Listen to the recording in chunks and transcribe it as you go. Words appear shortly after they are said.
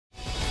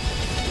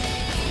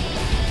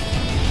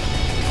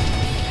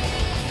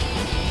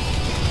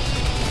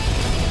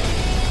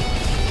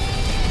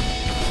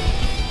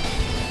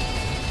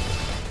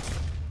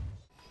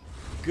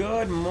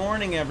Good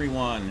morning,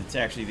 everyone. It's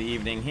actually the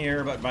evening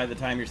here, but by the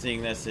time you're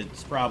seeing this,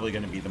 it's probably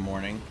going to be the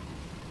morning.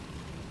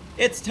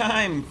 It's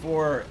time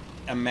for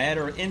as a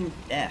matter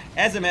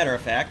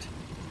of fact,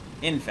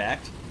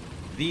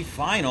 the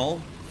final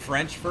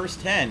French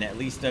first 10, at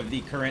least of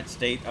the current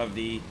state of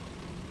the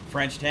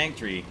French tank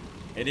tree.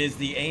 It is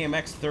the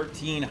AMX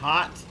 13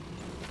 Hot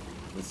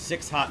with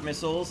 6 hot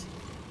missiles.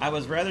 I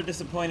was rather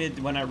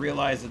disappointed when I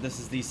realized that this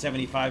is the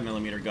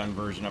 75mm gun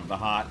version of the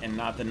Hot and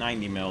not the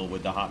 90mm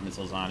with the hot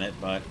missiles on it,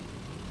 but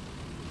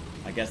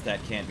I guess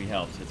that can't be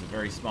helped. It's a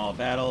very small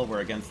battle. We're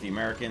against the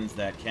Americans.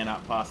 That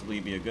cannot possibly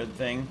be a good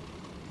thing.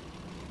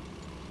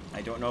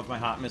 I don't know if my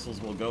hot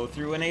missiles will go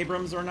through an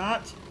Abrams or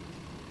not.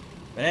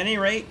 But at any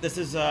rate, this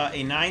is a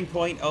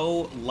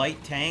 9.0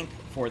 light tank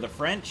for the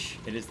French.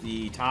 It is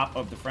the top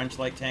of the French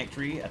light tank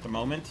tree at the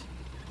moment,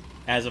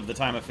 as of the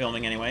time of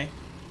filming anyway,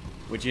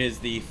 which is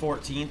the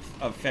 14th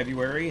of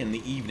February in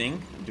the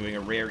evening. I'm doing a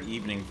rare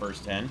evening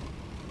first 10.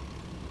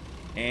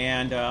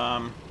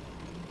 And,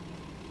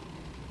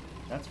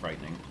 that's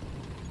frightening.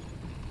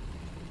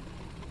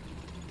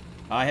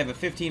 I have a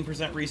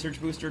 15% research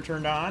booster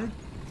turned on.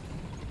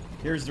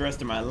 Here's the rest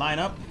of my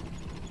lineup.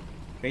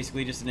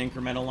 Basically just an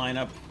incremental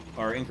lineup,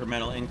 or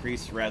incremental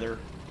increase, rather,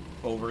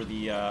 over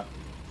the,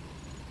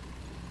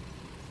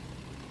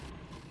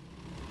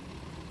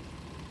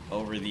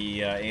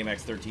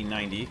 AMX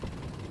 1390.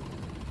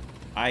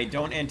 I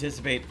don't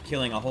anticipate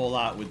killing a whole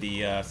lot with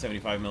the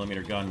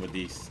 75mm gun with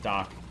the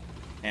stock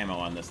ammo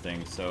on this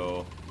thing,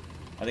 so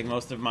I think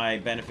most of my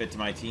benefit to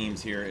my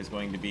teams here is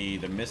going to be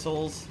the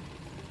missiles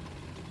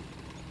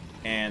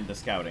and the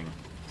scouting.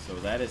 So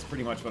that is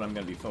pretty much what I'm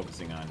going to be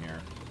focusing on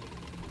here,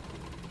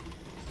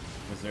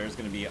 because there's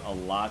going to be a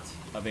lot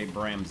of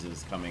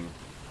Abramses coming.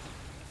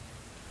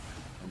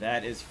 And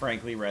that is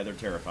frankly rather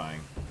terrifying.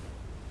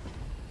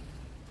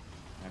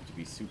 I have to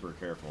be super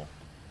careful.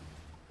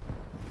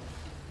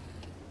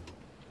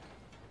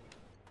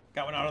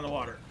 Got one out on the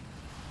water.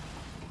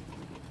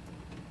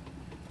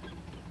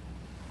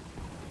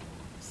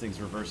 This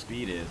thing's reverse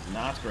speed is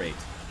not great.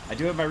 I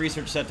do have my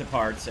research set to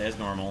parts, as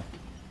normal.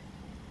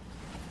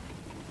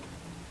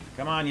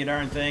 Come on, you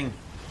darn thing.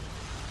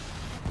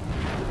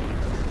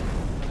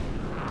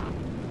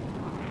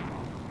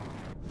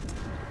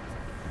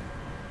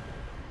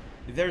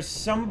 There's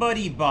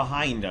somebody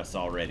behind us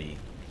already.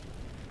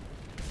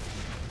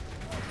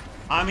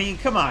 I mean,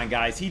 come on,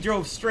 guys. He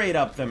drove straight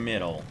up the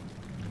middle.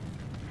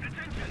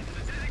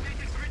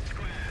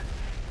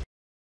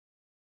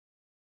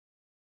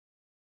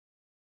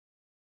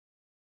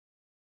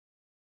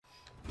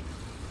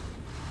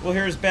 Well,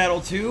 here's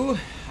Battle 2.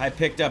 I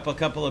picked up a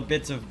couple of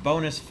bits of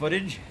bonus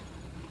footage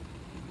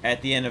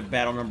at the end of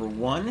Battle number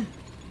 1.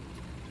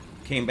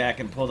 Came back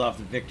and pulled off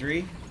the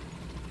victory.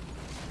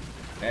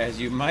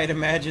 As you might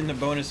imagine, the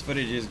bonus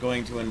footage is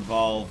going to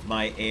involve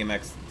my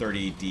AMX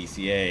 30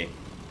 DCA.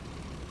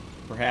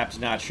 Perhaps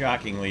not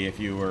shockingly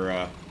if you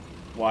were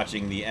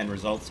watching the end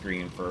result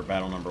screen for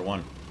Battle number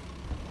 1.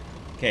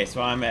 Okay,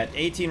 so I'm at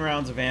 18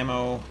 rounds of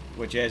ammo,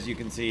 which, as you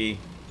can see,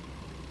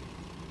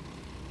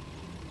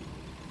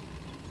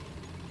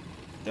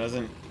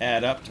 doesn't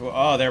add up to...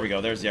 Oh, there we go.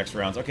 There's the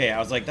extra rounds. Okay, I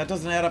was like, that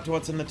doesn't add up to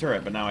what's in the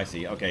turret, but now I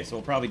see. Okay, so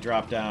we'll probably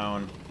drop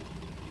down...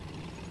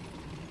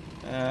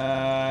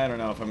 I don't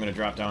know if I'm going to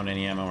drop down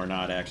any ammo or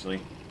not, actually.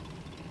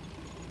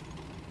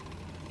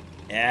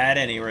 At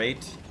any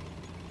rate,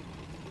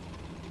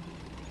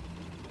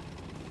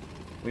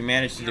 we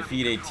managed to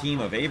defeat a team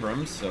of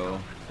Abrams, so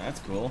that's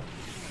cool.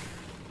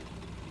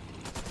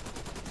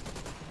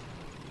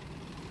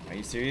 Are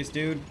you serious,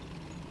 dude?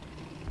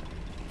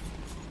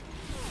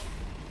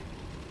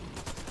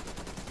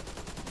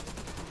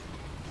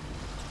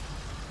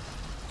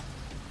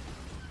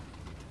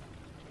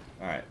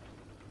 Alright.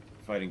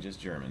 Fighting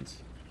just Germans.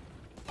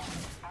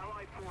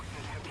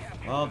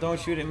 Well, don't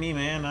shoot at me,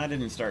 man. I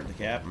didn't start the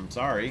cap. I'm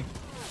sorry.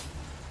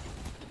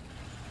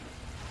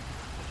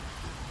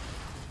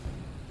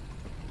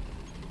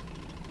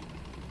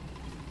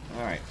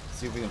 Alright,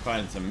 see if we can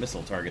find some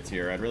missile targets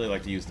here. I'd really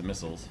like to use the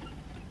missiles.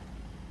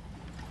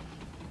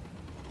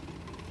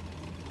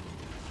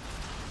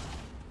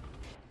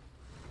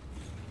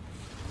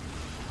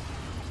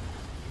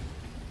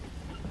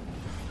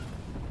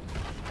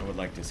 I would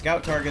like to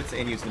scout targets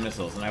and use the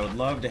missiles, and I would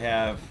love to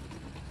have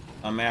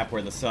a map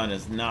where the sun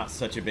is not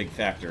such a big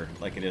factor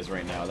like it is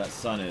right now. That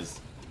sun is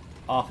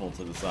awful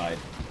to the side.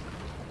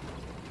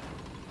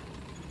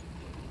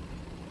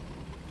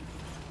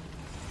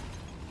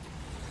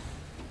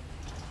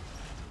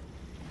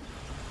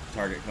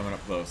 Target coming up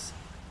close.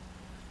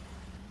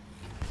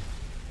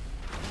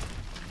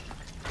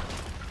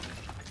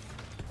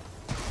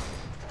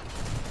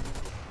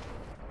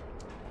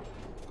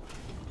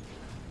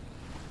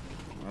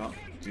 Well,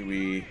 do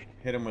we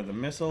hit him with a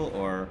missile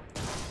or...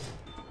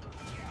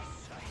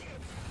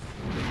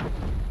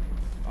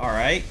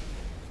 Alright.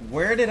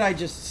 Where did I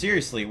just...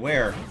 Seriously,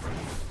 where?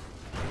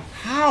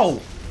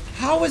 How?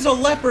 How is a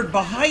Leopard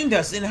behind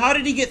us? And how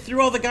did he get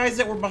through all the guys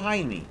that were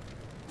behind me?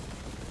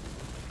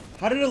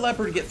 How did a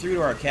Leopard get through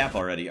to our cap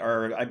already?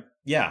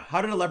 Yeah,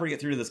 how did a Leopard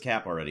get through to this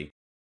cap already?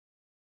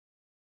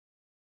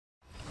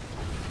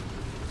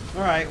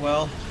 Alright,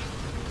 well,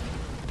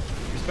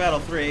 here's Battle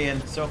 3,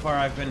 and so far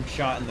I've been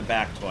shot in the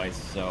back twice,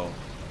 so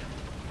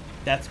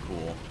that's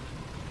cool.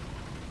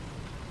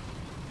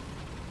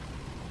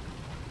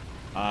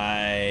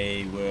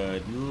 I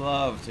would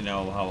love to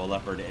know how a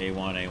Leopard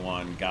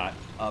A1A1 got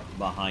up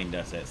behind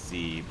us at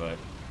sea, but...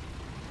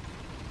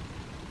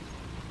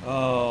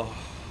 oh,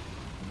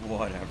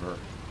 whatever.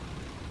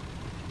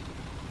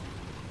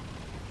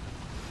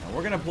 Now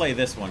we're gonna play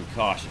this one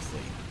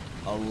cautiously.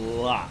 A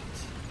lot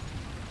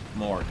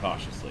more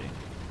cautiously.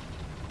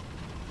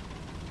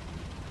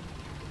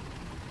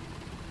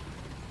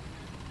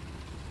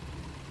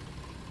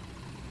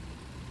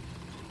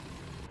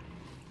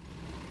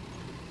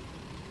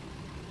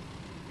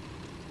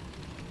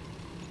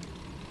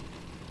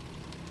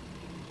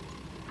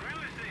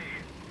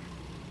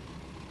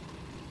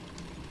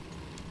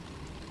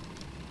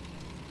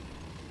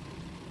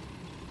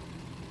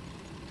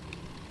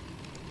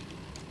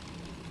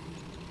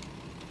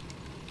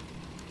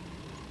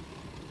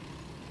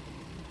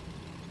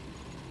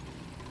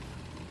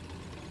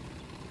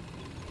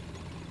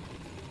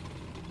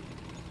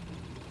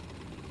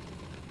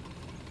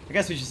 I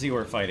guess we should see who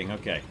we're fighting.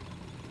 Okay.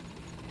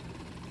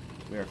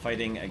 We are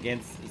fighting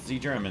against the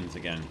Germans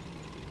again.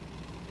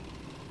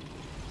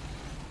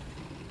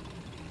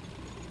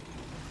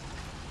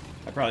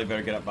 I probably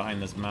better get up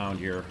behind this mound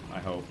here, I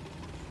hope.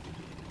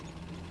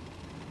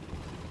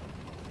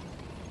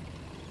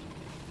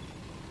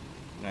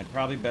 And I'd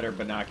probably better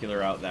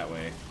binocular out that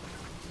way.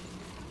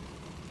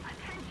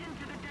 Attention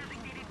to the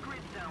designated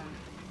grid zone.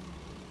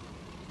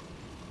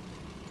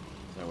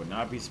 So I would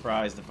not be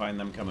surprised to find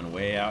them coming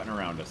way out and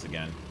around us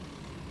again.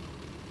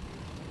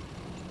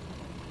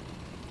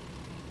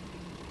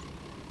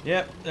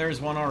 Yep,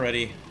 there's one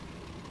already.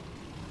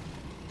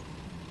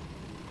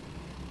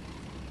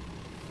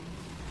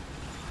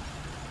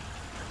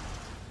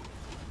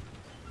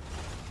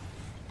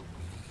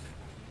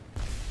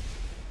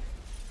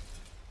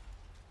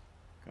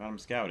 Got him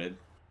scouted.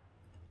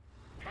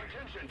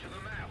 Attention to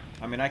the map.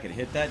 I mean, I could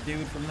hit that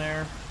dude from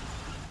there.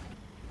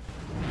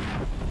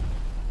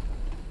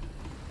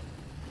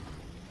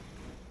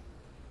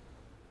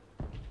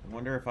 I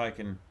wonder if I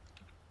can...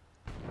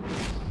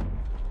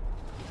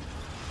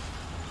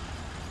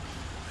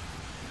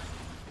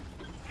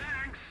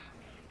 Thanks.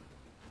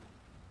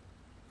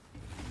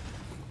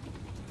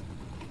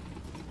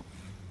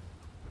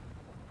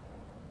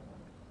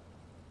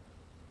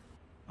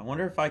 I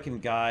wonder if I can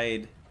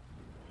guide...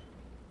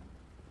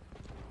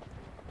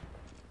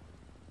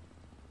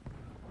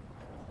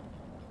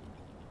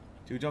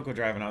 Dude, don't go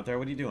driving out there.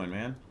 What are you doing,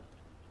 man?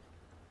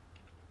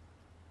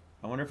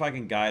 I wonder if I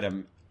can guide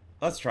him.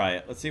 Let's try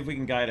it. Let's see if we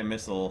can guide a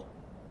missile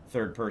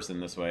third person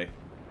this way.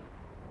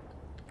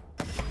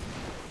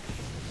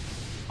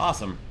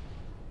 Awesome.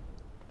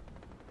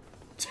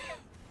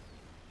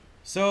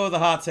 So the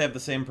HOTS have the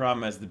same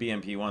problem as the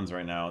BMP-1s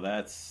right now.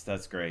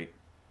 That's great.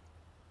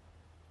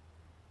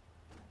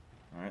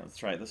 Alright, let's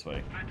try it this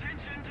way.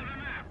 Attention to the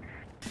map.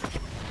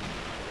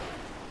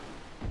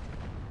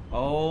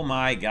 Oh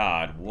my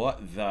god,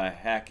 what the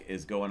heck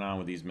is going on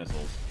with these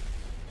missiles?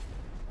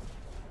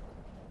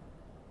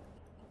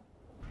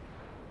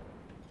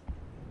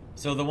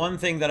 So the one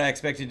thing that I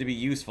expected to be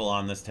useful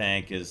on this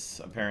tank is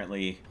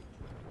apparently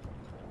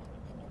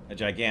a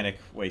gigantic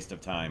waste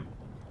of time.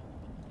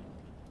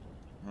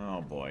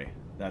 Oh boy,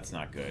 that's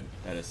not good.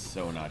 That is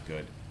so not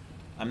good.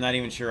 I'm not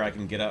even sure I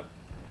can get up.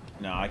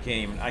 No, I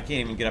can't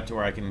even get up to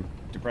where I can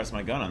depress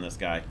my gun on this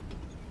guy.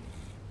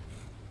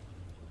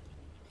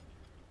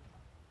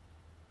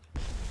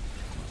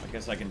 I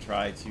guess I can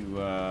try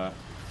to,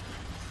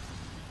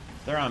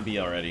 they're on B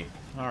already.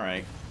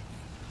 Alright.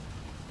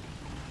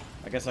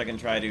 I guess I can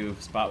try to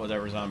spot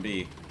whatever's on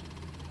B.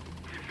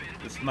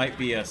 This might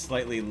be a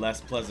slightly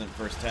less pleasant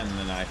first 10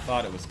 than I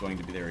thought it was going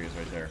to be. There he is,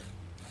 right there.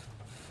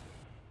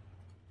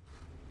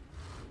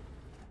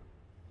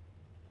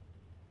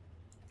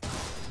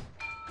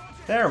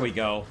 There we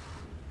go.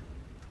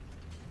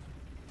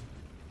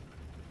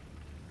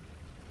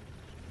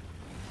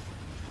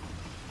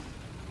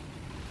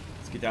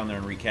 Let's get down there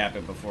and recap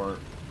it before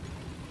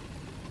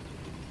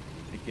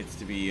it gets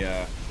to be,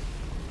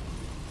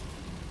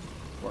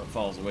 before it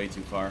falls away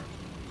too far.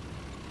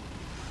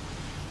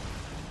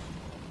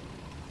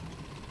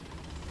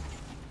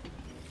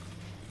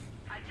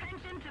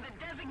 Attention to the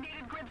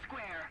designated grid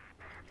square.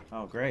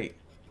 Oh, great.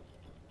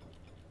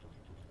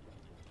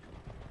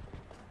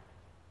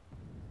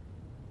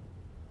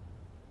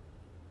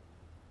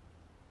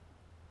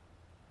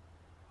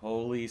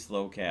 Holy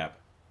slow cap.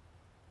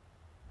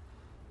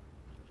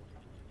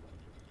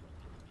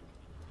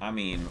 I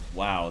mean,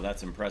 wow,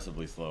 that's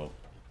impressively slow.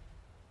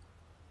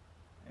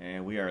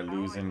 And we are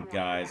losing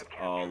guys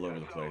all over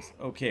the place.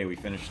 Okay, we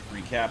finished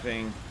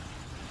recapping.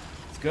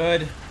 It's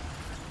good.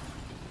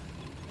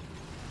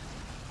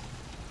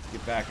 Let's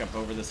get back up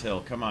over this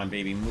hill. Come on,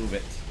 baby, move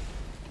it.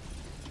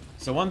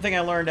 So one thing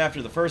I learned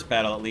after the first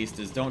battle, at least,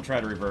 is don't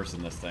try to reverse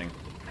in this thing.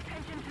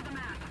 Attention to the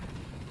map.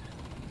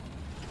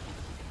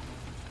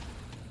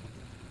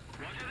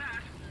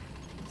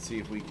 Let's see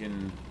if we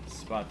can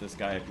spot this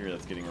guy up here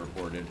that's getting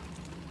reported.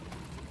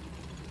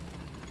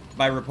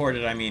 By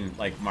reported, I mean,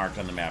 like, marked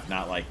on the map,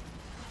 not, like,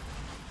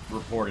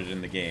 reported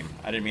in the game.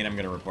 I didn't mean I'm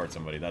going to report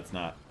somebody. That's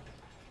not...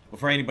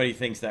 Before anybody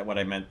thinks that what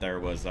I meant there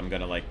was I'm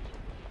going to, like,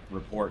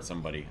 report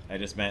somebody. I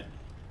just meant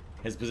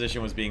his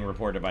position was being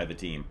reported by the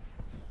team.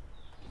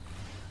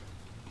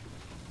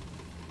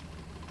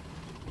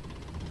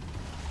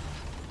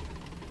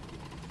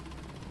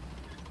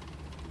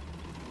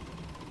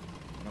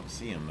 I don't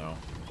see him, though.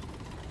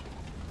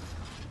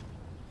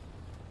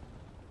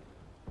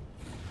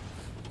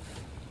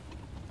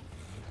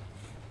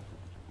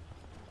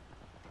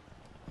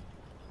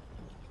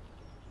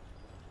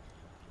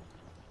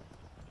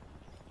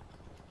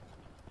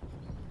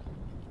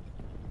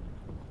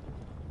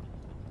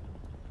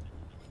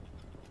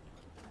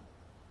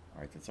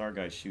 Alright, that's our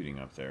guy shooting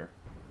up there.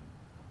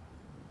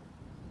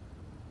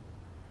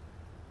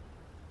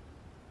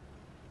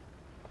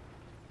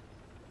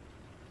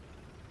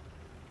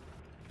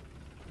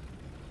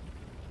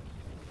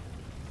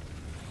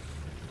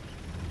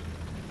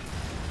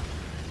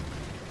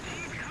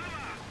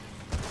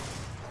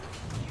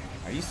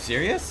 Are you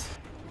serious?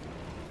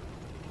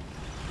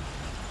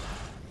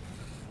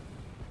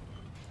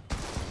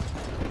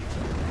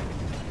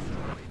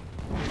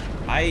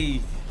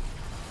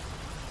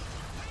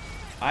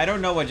 I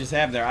don't know what just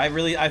happened there.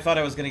 I thought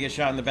I was going to get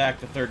shot in the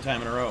back the third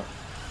time in a row.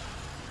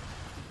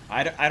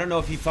 I don't know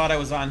if he thought I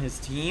was on his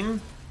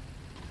team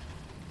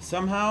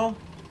somehow.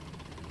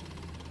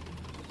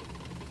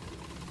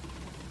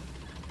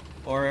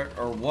 Or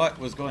what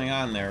was going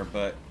on there,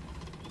 but...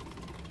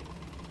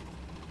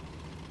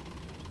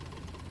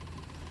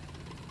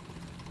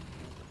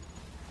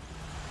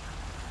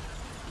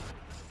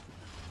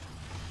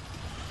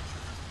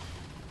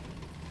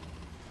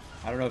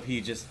 I don't know if he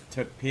just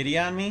took pity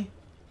on me.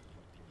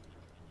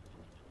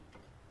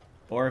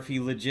 Or if he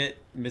legit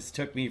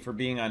mistook me for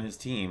being on his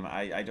team.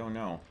 I don't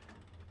know.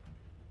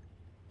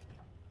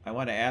 I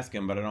want to ask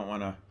him, but I don't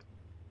want to...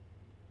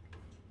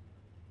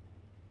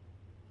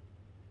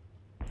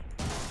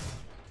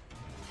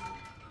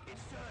 It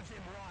serves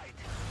him right.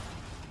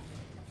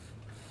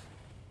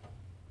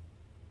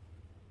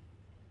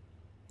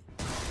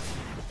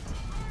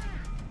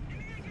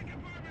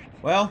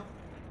 Well...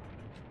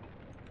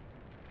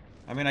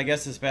 I mean, I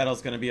guess this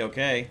battle's going to be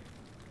okay.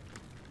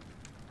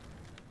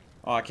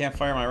 Oh, I can't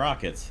fire my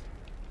rockets.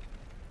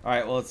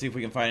 Alright, well, let's see if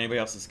we can find anybody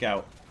else to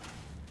scout.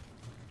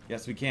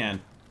 Yes, we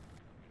can.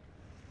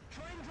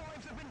 Train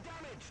drives have been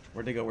damaged.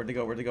 Where'd they go? Where'd they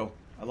go? Where'd they go?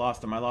 I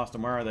lost them. I lost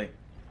them. Where are they?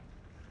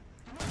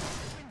 The map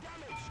has been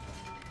damaged.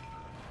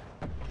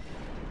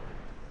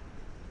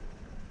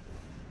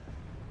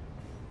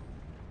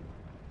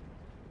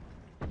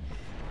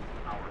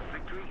 Our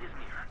victory is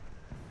near.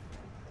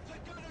 The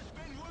gun has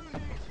been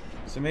wounded.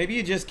 So maybe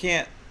you just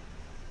can't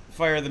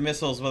fire the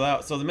missiles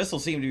without... So the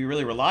missiles seem to be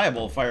really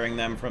reliable firing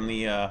them from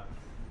the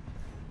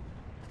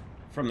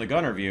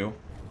gunner view.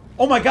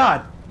 Oh my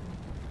god!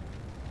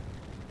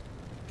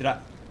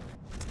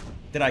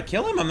 Did I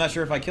kill him? I'm not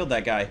sure if I killed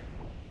that guy.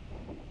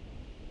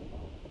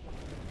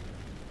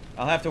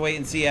 I'll have to wait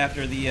and see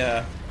after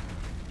the...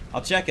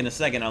 I'll check in a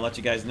second. I'll let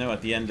you guys know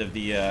at the end of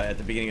the... at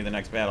the beginning of the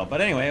next battle. But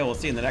anyway, we'll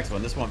see in the next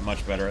one. This went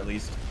much better, at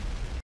least.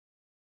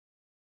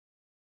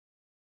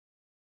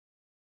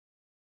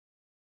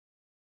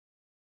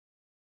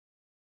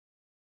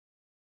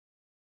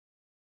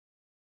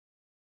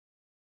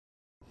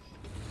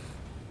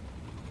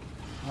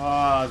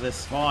 Ah, this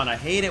spawn. I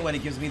hate it when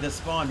it gives me this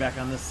spawn back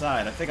on this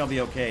side. I think I'll be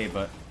okay,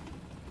 but...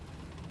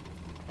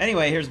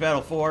 Anyway, here's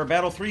Battle 4.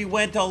 Battle 3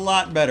 went a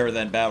lot better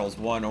than Battles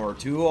 1 or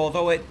 2,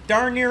 although it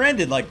darn near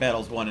ended like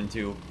Battles 1 and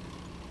 2.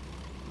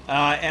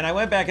 And I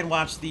went back and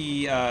watched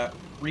the...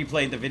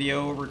 replayed the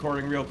video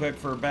recording real quick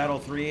for Battle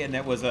 3, and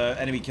that was a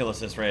enemy kill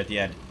assist right at the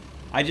end.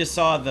 I just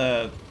saw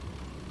the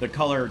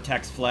color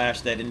text flash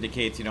that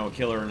indicates, you know, a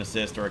kill or an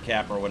assist or a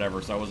cap or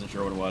whatever, so I wasn't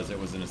sure what it was. It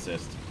was an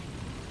assist.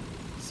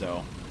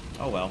 So...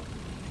 Oh well.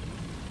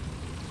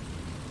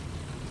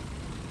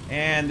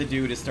 And the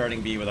dude is starting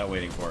B without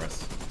waiting for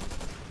us.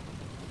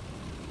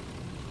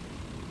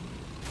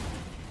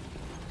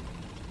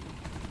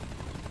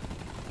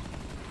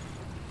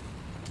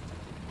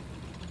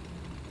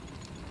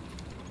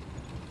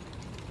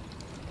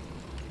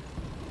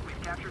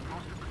 We've captured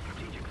most of the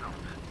strategic zones.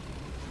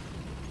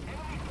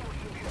 Enemy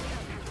forces have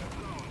captured the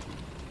zone.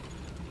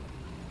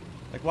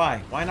 Like,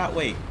 why? Why not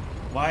wait?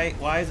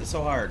 Why is it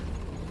so hard?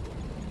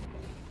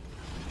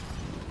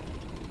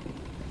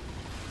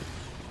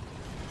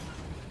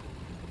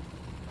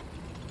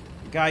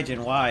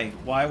 Gaijin, why?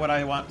 Why would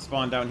I want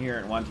spawn down here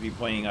and want to be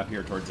pointing up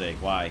here towards A?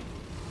 Why?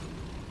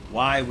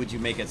 Why would you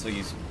make it so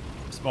you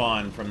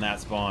spawn from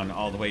that spawn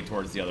all the way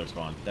towards the other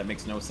spawn? That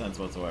makes no sense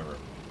whatsoever.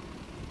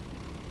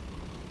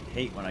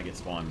 Hate when I get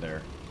spawned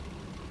there.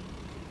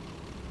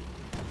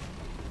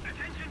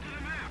 Attention to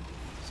the map.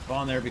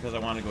 Spawn there because I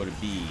want to go to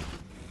B.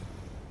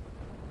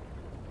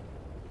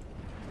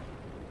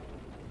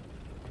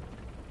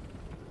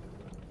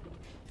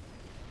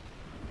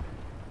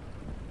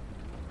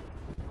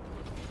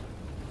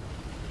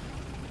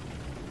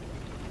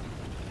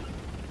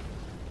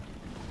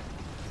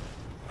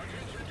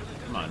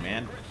 on,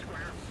 man.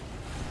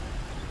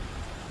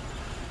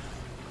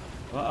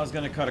 Well, I was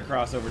gonna cut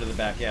across over to the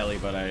back alley,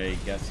 but I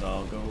guess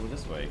I'll go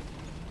this way.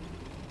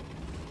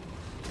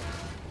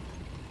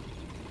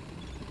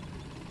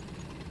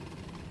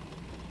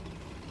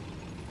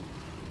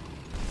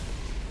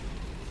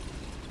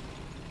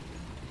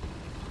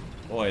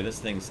 Boy, this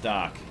thing's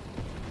stock.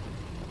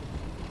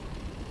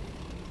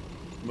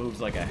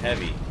 Moves like a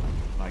heavy.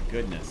 My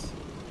goodness.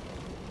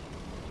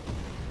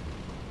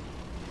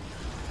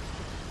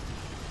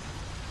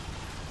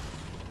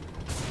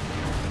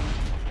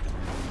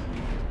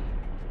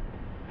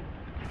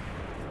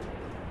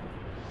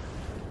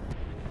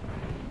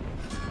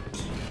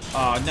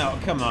 Oh, no,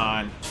 come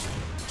on.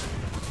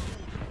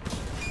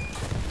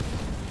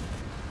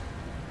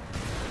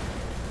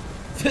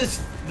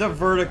 The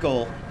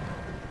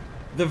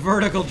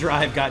vertical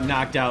drive got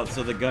knocked out,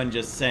 so the gun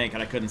just sank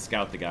and I couldn't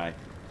scout the guy.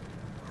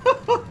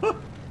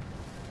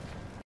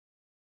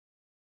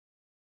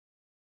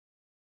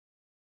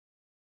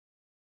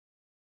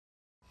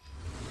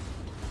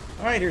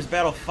 Alright, here's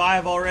battle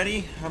 5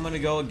 already. I'm gonna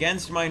go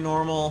against my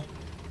normal,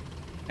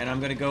 and I'm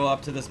gonna go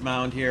up to this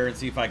mound here and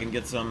see if I can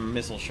get some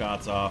missile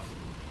shots off.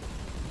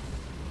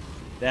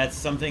 That's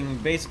something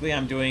basically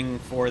I'm doing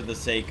for the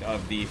sake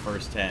of the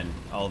first 10.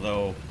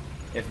 Although,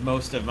 if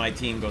most of my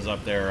team goes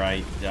up there, I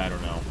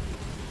don't know.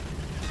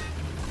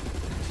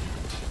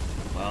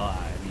 Well,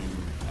 I mean,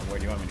 where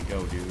do you want me to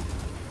go, dude?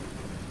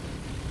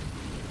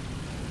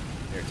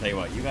 Here, tell you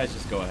what, you guys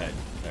just go ahead.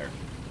 There.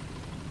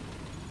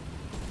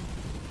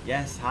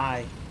 Yes,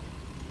 hi.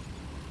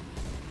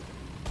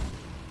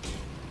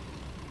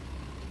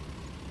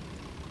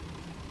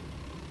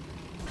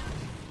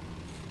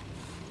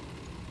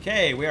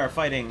 Okay, we are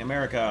fighting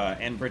America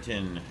and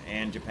Britain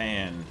and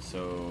Japan,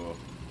 so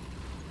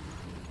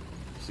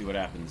see what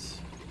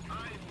happens.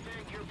 I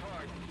beg your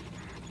pardon.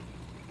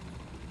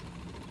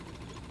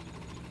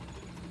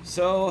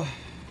 So,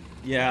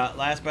 yeah,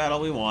 last battle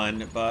we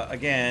won, but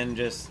again,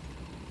 just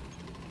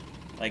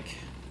like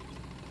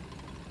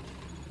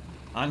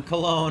on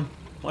Cologne,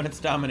 when it's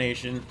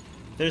domination,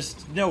 there's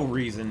no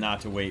reason not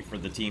to wait for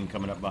the team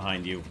coming up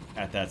behind you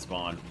at that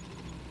spawn.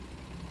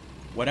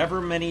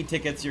 Whatever many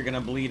tickets you're going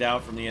to bleed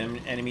out from the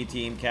enemy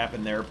team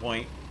capping their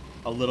point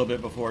a little bit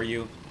before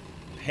you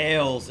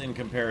pales in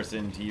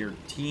comparison to your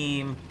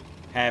team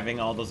having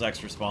all those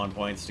extra spawn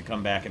points to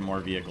come back in more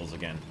vehicles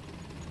again.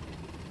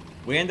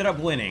 We ended up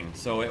winning,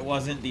 so it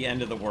wasn't the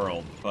end of the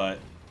world, but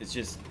it's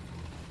just...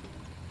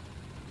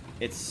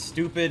 it's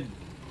stupid,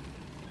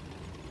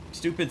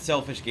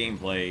 selfish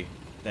gameplay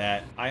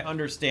that I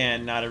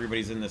understand not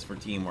everybody's in this for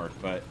teamwork,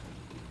 but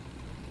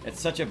it's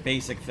such a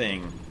basic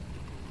thing.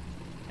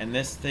 And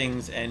this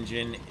thing's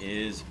engine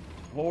is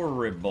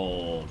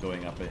horrible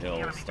going up a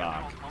hill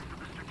stock.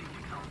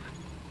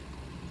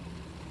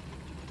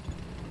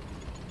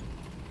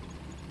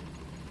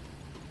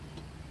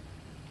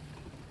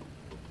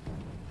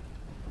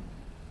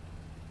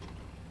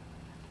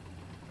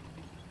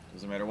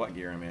 Doesn't matter what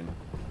gear I'm in.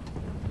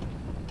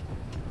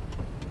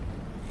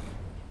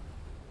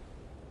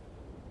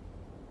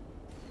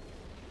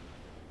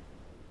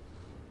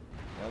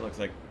 That looks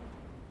like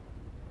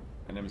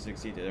an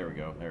M60. There we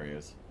go. There he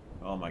is.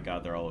 Oh my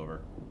god, they're all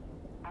over.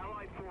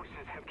 Allied forces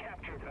have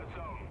captured a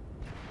zone.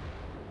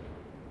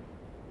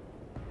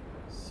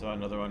 Saw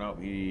another one out.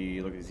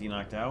 Is he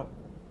knocked out?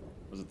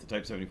 Was it the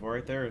Type 74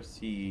 right there? Is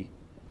he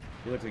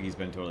looks like he's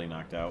been totally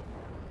knocked out.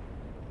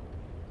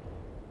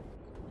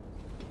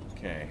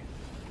 Okay.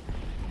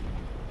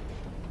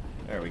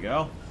 There we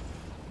go.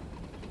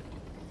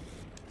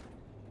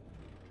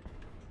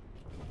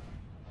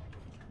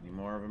 Any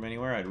more of them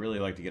anywhere? I'd really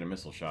like to get a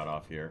missile shot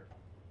off here.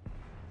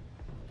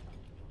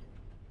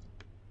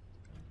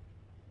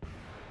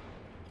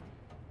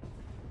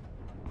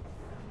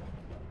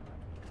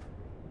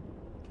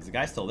 Is the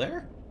guy still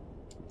there?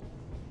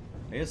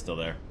 He is still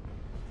there.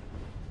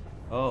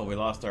 Oh, we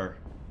lost our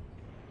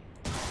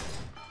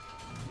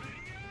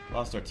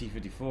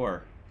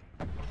T-54.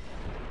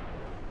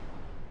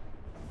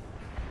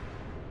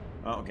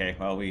 Oh, okay.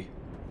 Well, we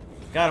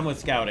got him with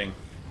scouting.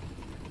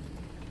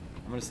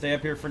 I'm gonna stay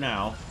up here for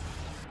now.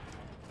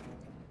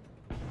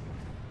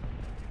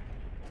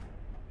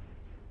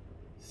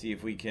 See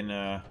if we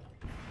can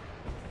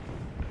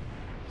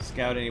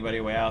scout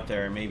anybody way out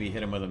there and maybe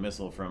hit him with a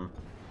missile from...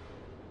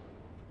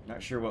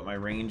 Not sure what my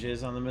range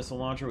is on the missile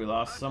launcher. We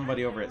lost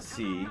somebody over at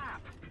C.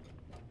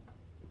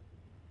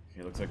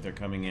 Okay, looks like they're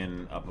coming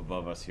in up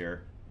above us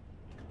here.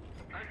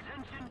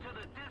 Attention to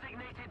the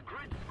designated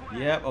grid square.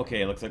 Yep,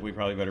 okay, looks like we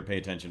probably better pay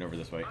attention over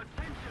this way.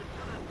 Attention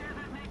to the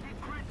designated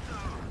grid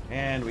zone.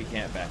 And we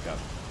can't back up.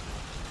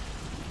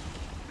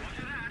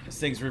 This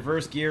thing's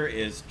reverse gear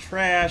is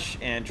trash,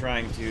 and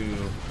trying to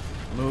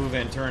move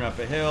and turn up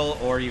a hill,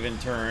 or even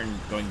turn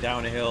going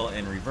down a hill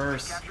in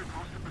reverse,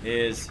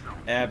 is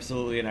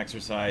absolutely an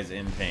exercise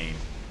in pain.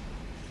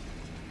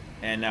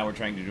 And now we're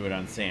trying to do it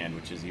on sand,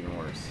 which is even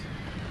worse.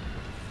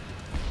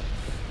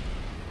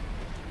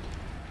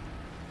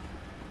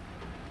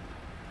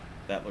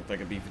 That looked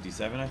like a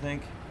B-57, I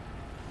think.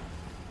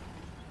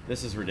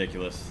 This is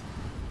ridiculous.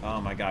 Oh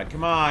my god,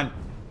 come on!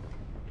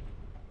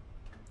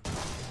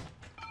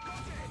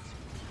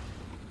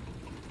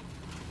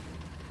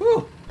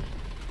 Whew!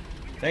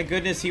 Thank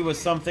goodness he was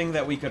something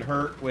that we could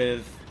hurt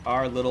with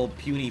our little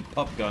puny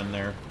pup gun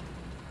there.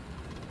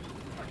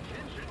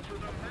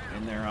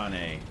 And they're on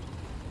A.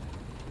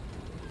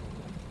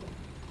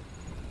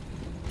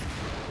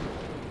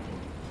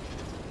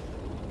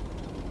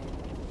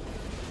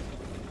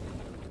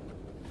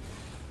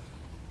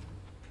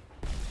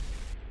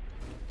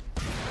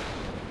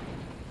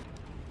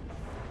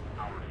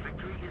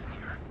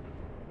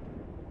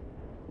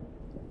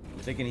 I'm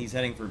thinking he's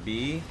heading for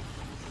B.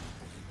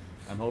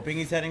 I'm hoping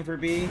he's heading for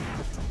B.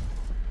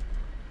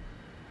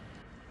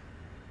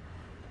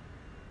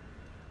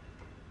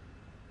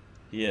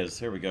 He is.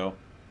 Here we go.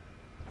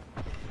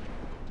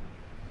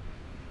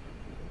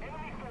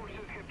 Enemy forces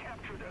have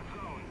captured that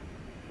zone.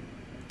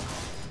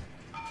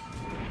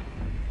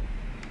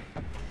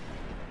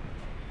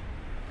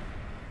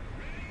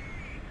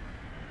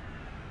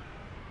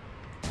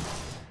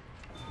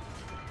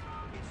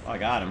 Oh, I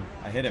got him.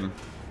 I hit him.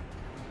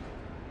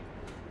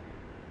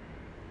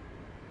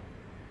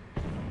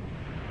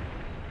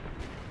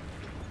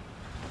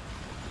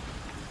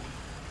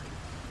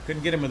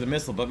 Couldn't get him with a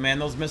missile, but man,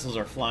 those missiles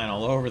are flying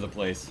all over the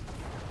place.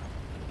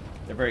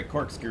 They're very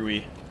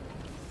corkscrewy.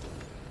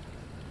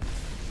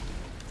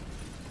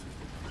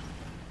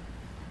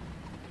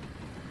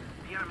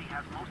 The enemy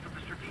has most of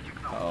the strategic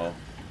zones. Uh-oh.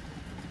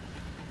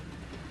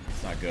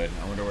 It's not good.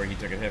 I wonder where he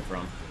took a hit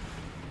from.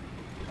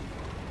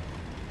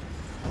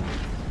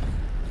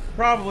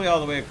 Probably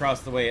all the way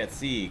across the way at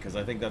C, because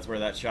I think that's where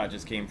that shot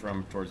just came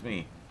from towards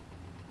me.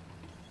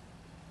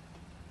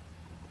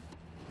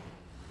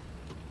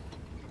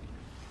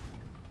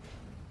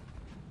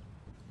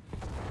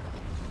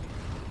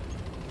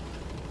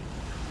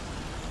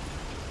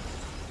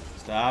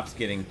 Stop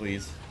skidding,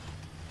 please.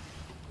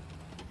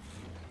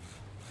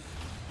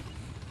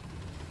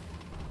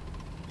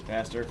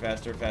 Faster,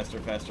 faster, faster,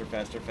 faster,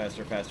 faster,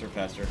 faster, faster,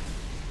 faster.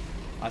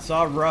 I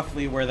saw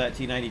roughly where that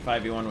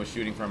T-95E1 was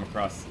shooting from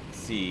across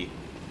C.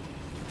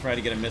 Try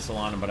to get a missile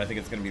on him, but I think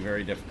it's going to be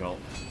very difficult.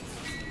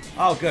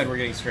 Oh, good, we're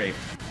getting strafed.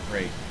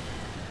 Great.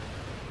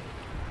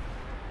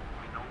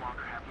 We no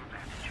longer have the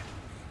advantage.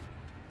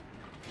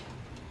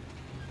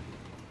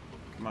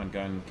 Come on,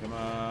 gun. Come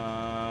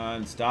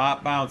on.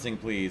 Stop bouncing,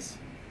 please.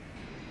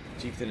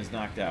 Chieftain is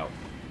knocked out.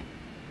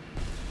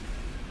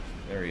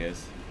 There he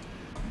is.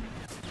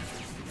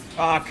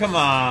 Ah, come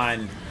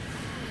on.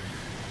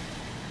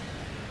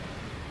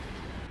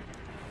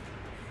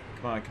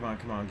 Come on, come on,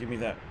 come on. Give me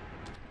that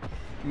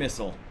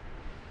missile.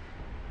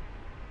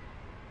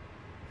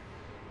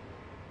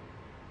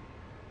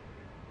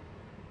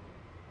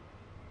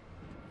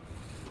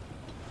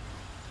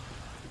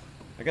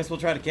 I guess we'll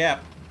try to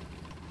cap.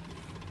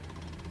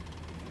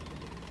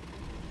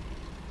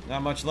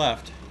 Not much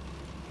left.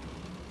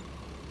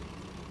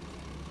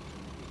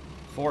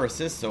 4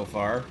 assists so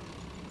far.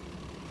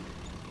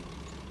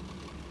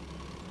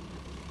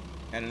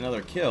 And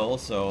another kill,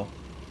 so...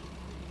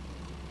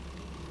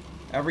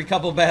 every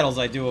couple battles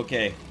I do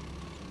okay.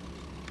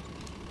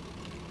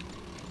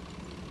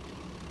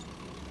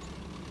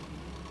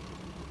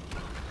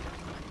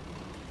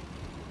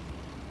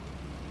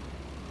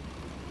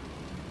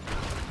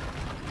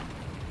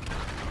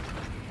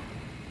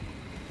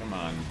 Come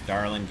on,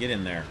 darling, get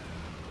in there.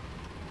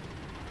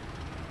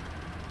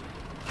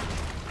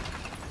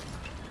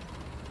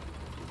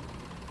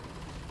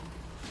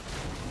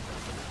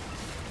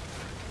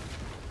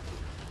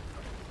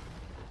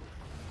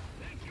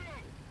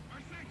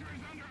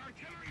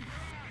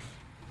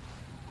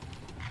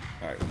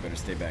 Alright, we better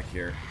stay back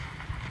here.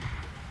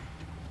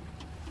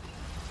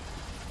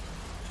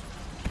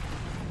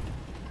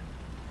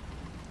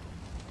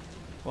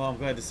 Well, I'm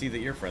glad to see that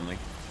you're friendly.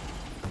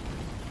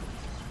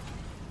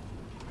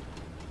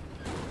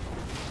 Okay,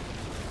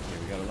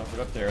 we got a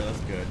leopard up there,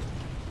 that's good.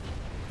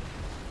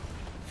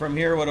 From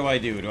here, what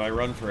do? Do I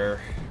run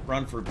for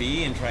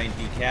B and try and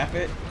decap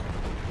it?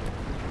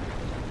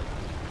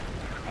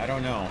 I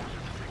don't know.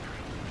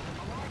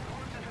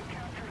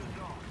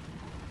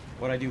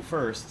 What I do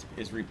first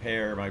is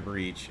repair my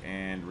breach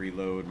and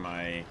reload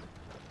my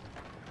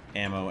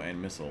ammo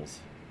and missiles.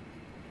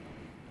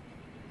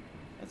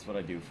 That's what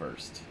I do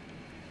first.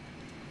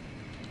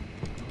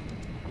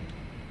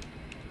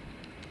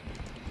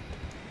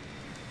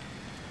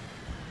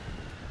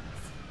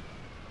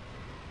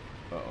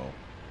 Uh-oh.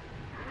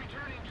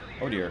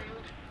 Oh dear.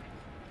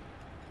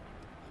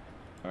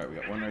 Alright, we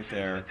got one right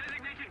there.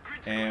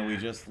 And we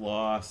just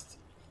lost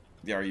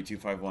the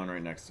RU-251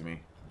 right next to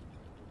me.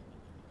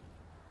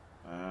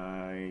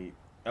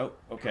 Oh,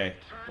 okay.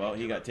 Well,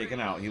 he got taken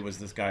out. He was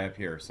this guy up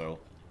here, so...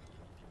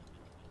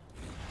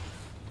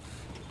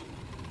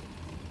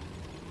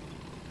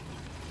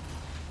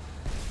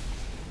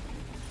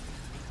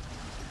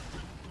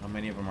 how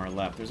many of them are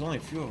left? There's only a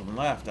few of them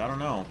left. I don't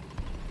know.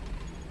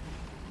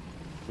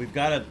 We've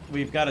got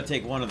to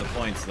take one of the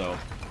points, though.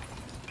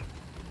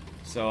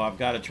 So I've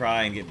got to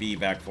try and get B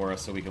back for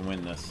us so we can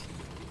win this.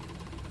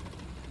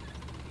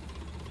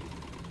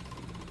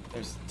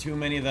 There's too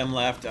many of them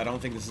left. I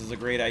don't think this is a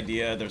great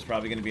idea. There's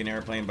probably going to be an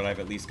airplane, but I've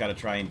at least got to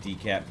try and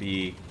decap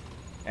B.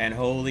 And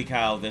holy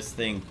cow, this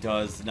thing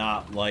does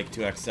not like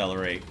to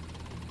accelerate.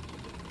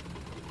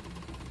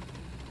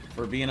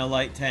 For being a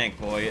light tank,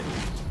 boy, it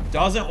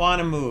doesn't want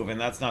to move,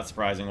 and that's not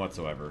surprising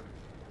whatsoever.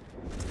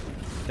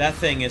 That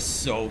thing is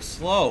so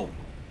slow.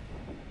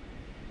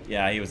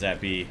 Yeah, he was at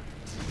B.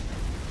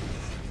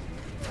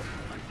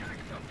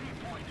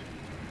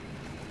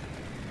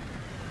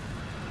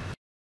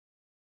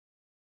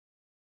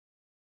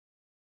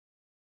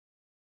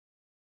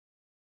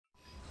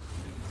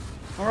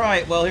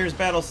 Alright, well here's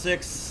Battle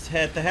 6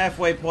 at the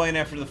halfway point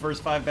after the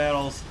first 5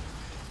 battles.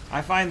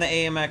 I find the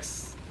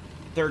AMX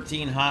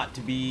 13 hot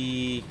to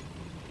be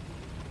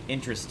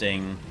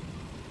interesting.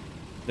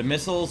 The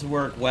missiles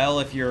work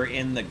well if you're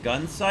in the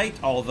gun sight,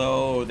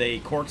 although they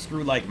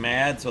corkscrew like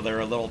mad, so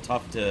they're a little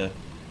tough to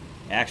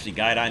actually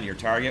guide on your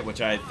target, which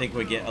I think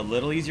would get a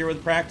little easier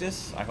with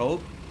practice, I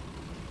hope.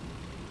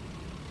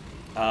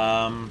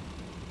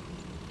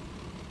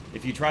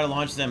 If you try to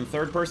launch them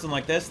third person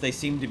like this, they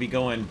seem to be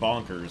going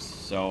bonkers,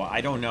 so I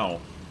don't know.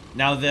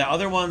 Now, the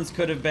other ones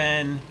could have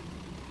been...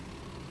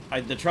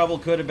 the trouble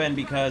could have been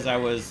because I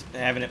was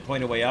having it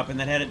pointed way up and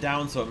then had it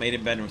down, so it may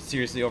have been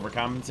seriously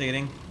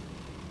overcompensating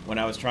when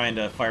I was trying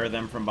to fire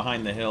them from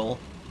behind the hill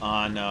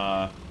on,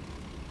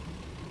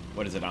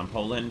 what is it, on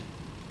Poland?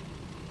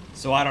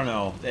 So I don't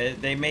know.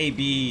 They may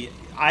be...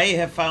 I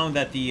have found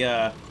that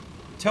the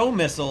tow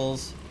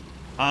missiles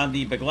on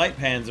the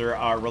Begleitpanzer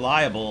are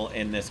reliable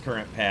in this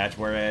current patch,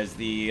 whereas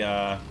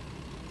the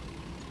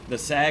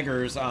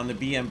Saggers on the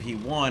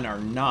BMP-1 are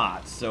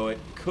not. So it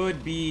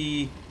could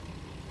be...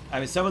 I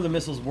mean, some of the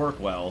missiles work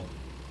well.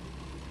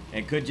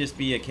 It could just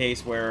be a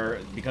case where,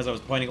 because I was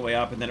pointing it way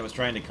up and then it was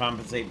trying to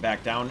compensate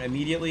back down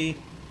immediately,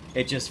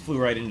 it just flew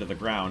right into the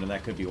ground, and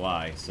that could be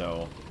why,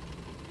 so...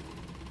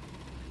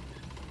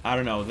 I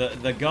don't know.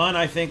 The gun,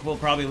 I think, will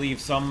probably leave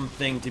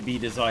something to be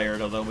desired,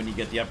 although when you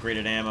get the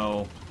upgraded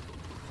ammo,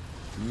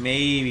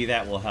 maybe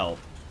that will help.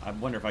 I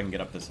wonder if I can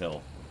get up this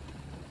hill.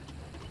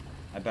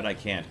 I bet I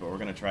can't, but we're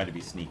going to try to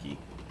be sneaky.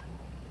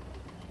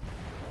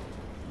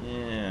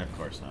 Yeah, of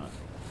course not.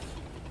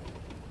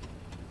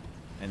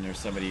 And there's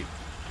somebody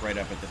right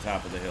up at the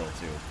top of the hill,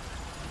 too.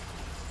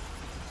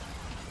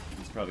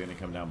 He's probably going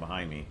to come down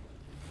behind me.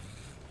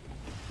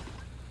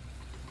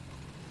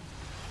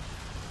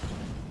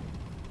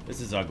 This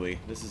is ugly.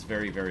 This is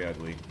very, very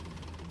ugly.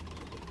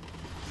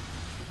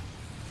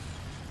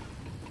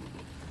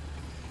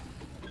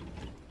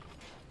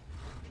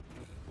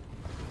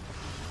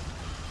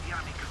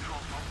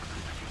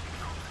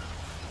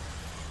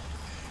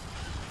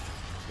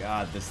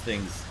 God, this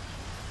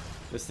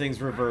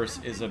thing's reverse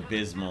is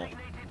abysmal.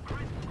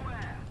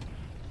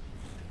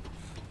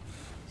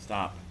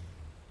 Stop.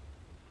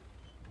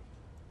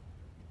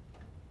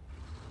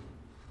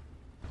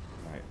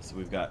 Alright, so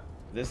we've got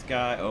this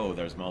guy. Oh,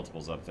 there's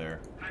multiples up there.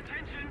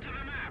 Attention to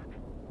the map.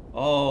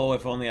 Oh,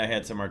 if only I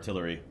had some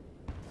artillery.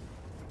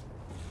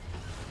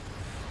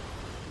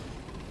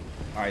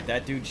 Alright,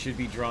 that dude should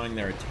be drawing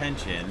their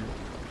attention.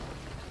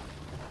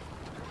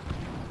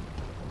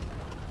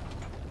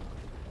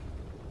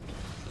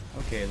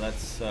 Okay,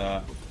 let's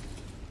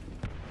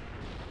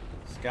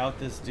scout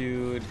this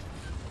dude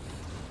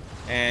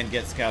and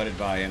get scouted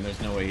by him.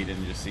 There's no way he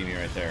didn't just see me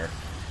right there.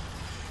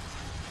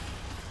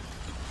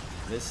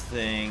 This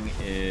thing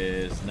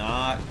is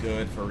not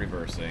good for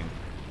reversing.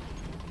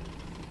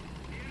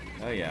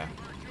 Oh yeah.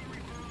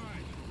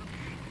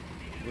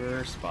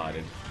 We're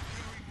spotted.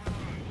 The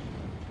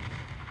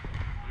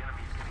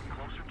enemy's getting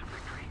closer to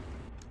victory.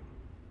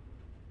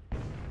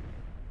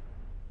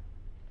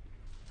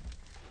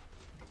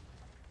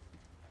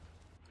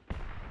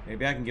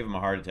 Maybe I can give him a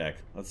heart attack.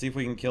 Let's see if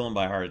we can kill him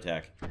by heart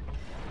attack.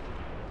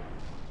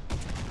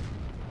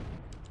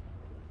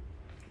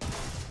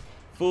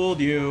 Fooled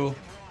you.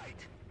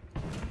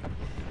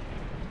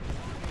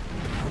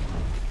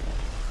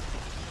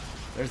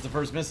 There's the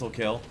first missile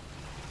kill.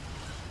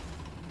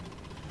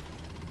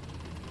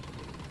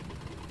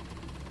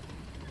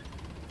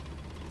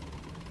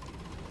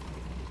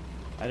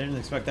 I didn't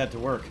expect that to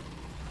work.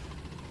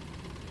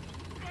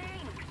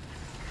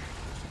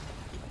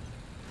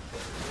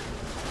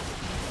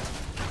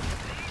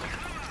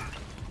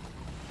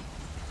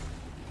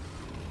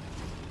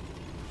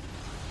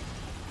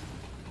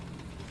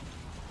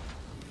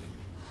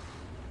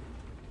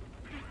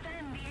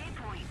 Defend the A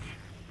point.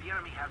 The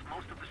enemy has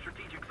most of the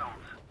strategic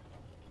zones.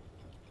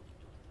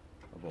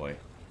 Oh boy.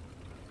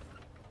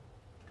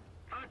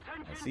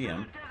 Attention I see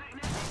him. to the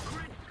designated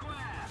grid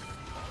square.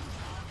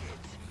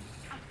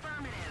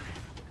 Affirmative.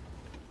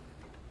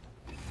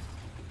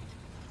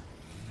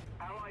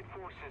 Allied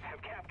forces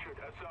have captured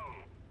a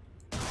zone.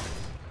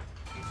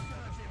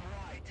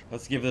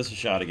 Let's give this a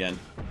shot again.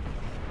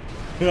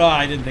 Ah,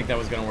 I didn't think that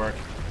was gonna work.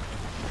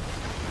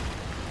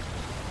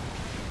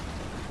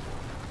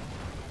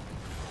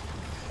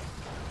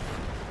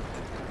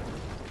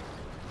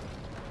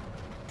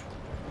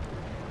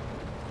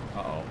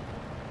 Uh-oh.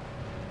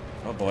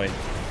 Oh boy.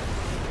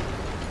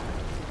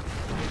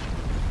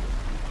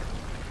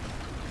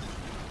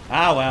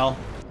 Ah, well.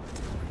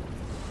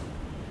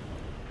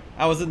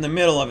 I was in the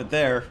middle of it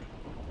there.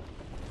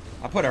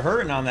 I put a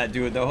hurting on that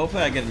dude, though.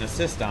 Hopefully I get an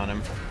assist on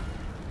him.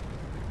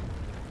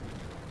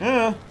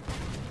 Yeah.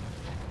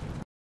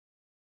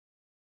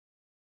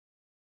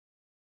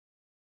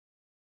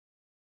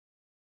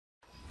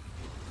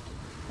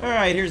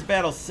 Alright, here's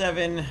Battle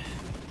 7.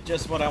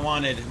 Just what I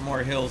wanted.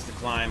 More hills to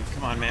climb.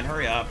 Come on, man.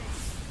 Hurry up.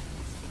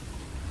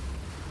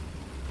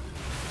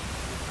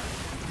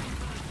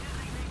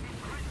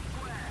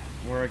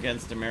 We're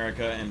against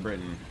America and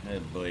Britain. Oh,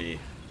 boy.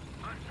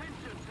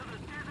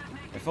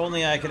 If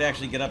only I could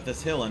actually get up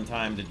this hill in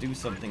time to do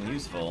something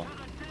useful.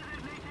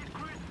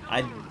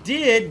 I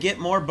did get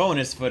more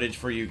bonus footage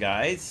for you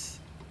guys.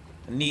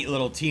 A neat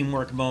little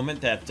teamwork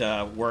moment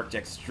that worked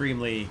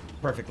extremely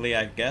perfectly,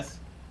 I guess.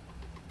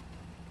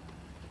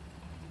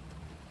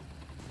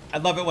 I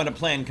love it when a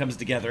plan comes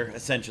together,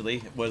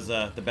 essentially, was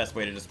the best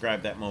way to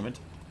describe that moment.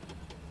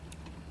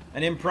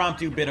 An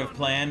impromptu bit of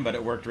plan, but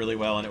it worked really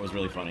well and it was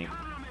really funny.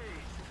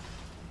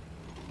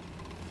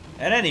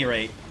 At any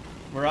rate,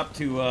 we're up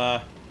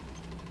to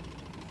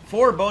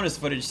 4 bonus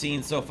footage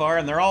scenes so far,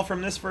 and they're all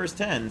from this first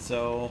 10,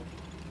 so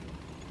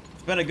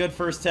it's been a good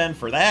first 10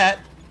 for that.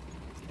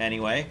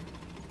 Anyway.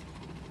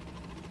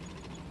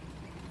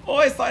 Oh,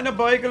 it's eine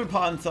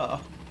Beugelpanzer.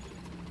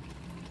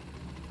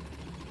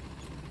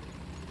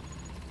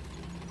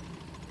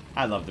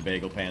 I love the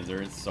Bagel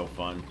Panzer, it's so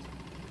fun.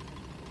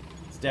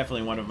 It's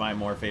definitely one of my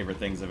more favorite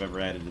things I've ever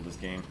added to this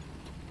game.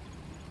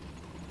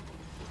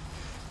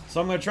 So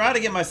I'm going to try to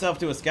get myself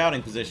to a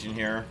scouting position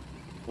here,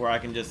 where I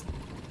can just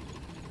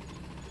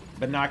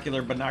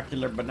binocular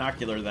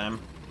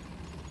them.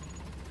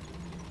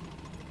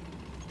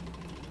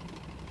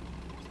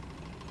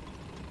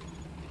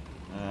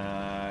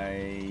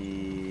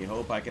 I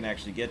hope I can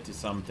actually get to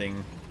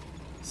something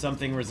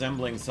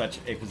resembling such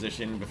a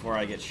position before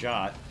I get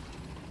shot.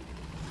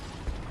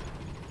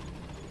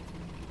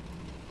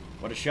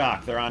 What a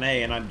shock. They're on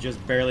A and I'm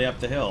just barely up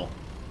the hill.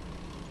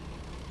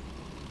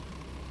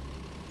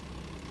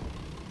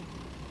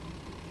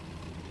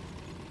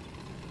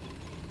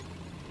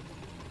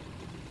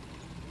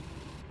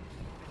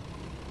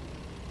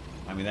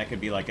 I mean, that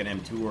could be like an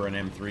M2 or an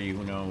M3,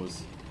 who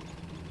knows?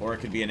 Or it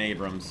could be an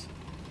Abrams.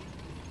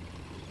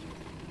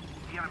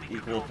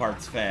 Equal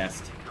parts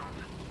fast.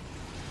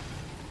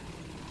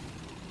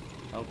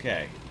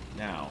 Okay,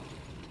 now.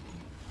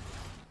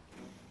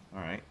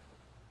 Alright.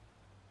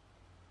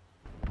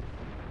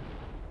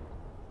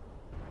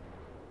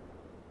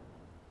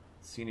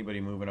 See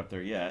anybody moving up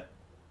there yet.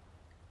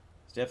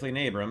 It's definitely an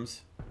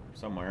Abrams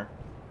somewhere.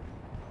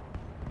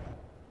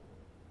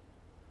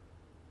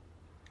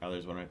 Oh,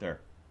 there's one right there.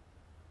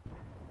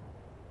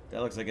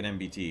 That looks like an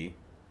MBT.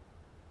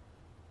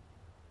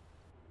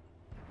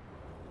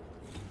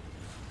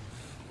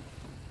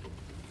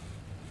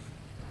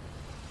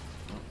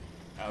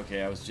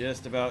 Okay, I was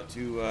just about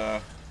to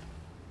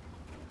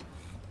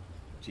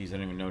Jeez, I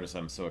didn't even notice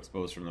I'm so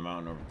exposed from the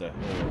mountain over the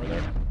hill over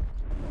there.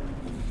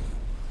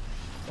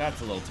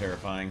 That's a little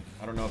terrifying.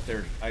 I don't know if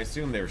they're... I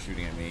assume they were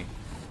shooting at me.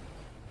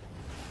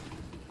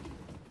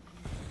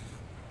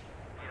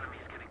 The enemy's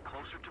getting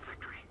closer to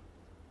victory.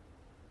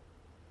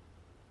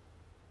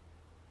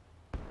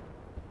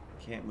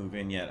 Can't move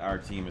in yet. Our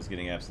team is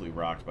getting absolutely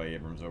rocked by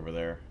Abrams over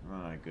there.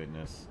 My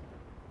goodness.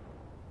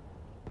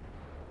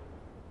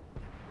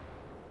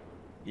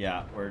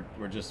 Yeah, we're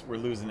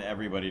losing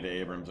everybody to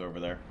Abrams over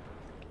there.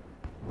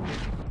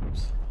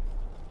 Oops.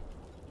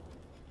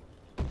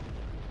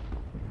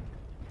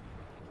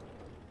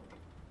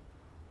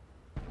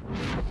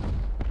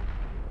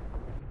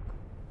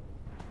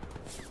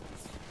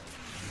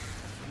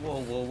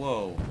 Whoa, whoa,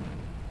 whoa.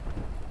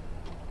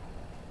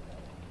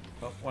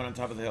 Oh, one on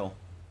top of the hill.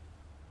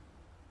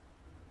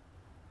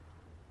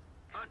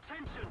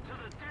 Attention to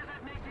the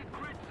designated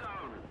grid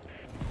zone.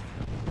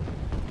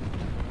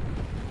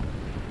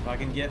 If I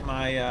can get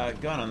my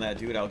gun on that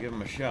dude, I'll give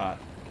him a shot.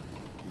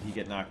 Did he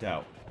get knocked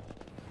out?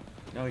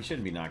 No, he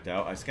shouldn't be knocked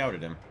out. I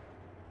scouted him.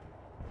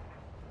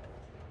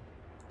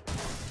 Of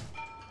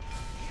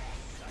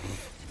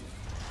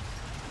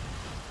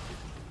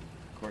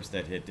course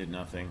that hit did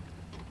nothing.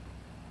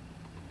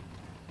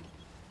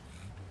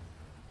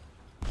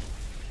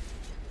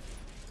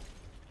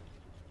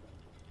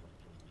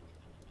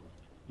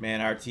 Man,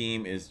 our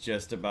team is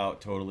just about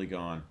totally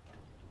gone.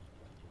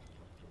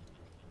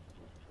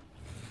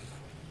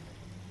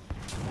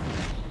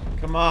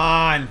 Come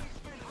on!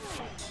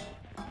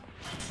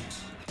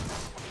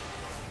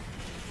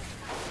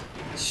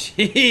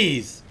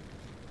 Jeez!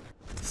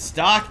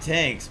 Stock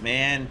tanks,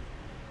 man.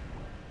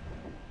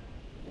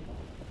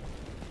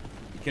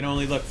 You can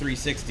only look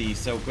 360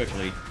 so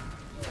quickly.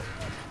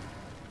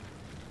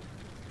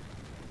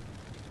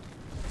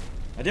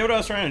 I did what I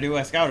was trying to do.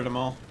 I scouted them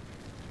all.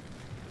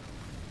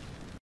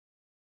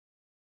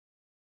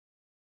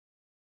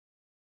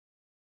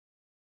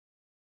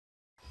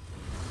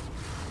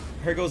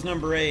 Here goes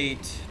number 8,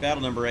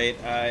 battle number 8.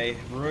 I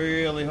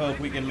really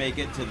hope we can make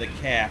it to the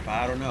cap.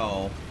 I don't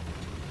know.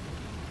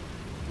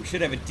 We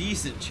should have a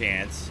decent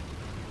chance.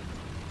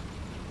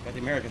 Got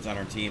the Americans on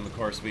our team. Of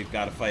course, we've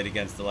got to fight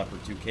against the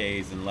Leopard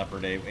 2Ks and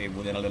Leopard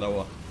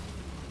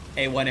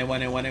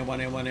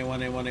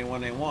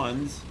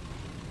A1A1A1A1A1A1A1A1A1A1s.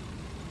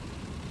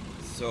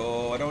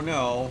 So, I don't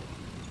know.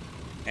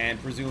 And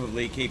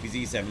presumably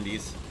KPZ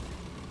 70s.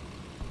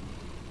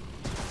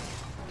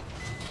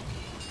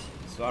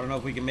 So I don't know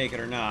if we can make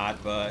it or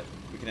not, but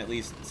we can at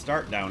least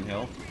start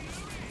downhill.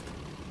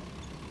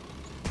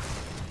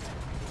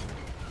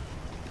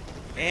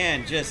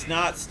 And just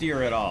not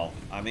steer at all.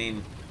 I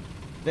mean,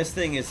 this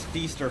thing is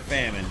feast or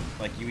famine.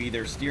 Like, you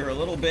either steer a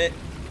little bit,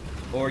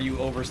 or you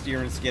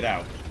oversteer and skid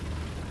out.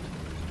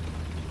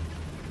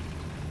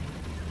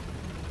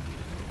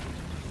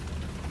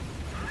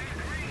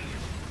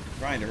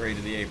 Trying to hurry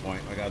to the A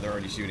point. My god, they're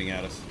already shooting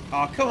at us.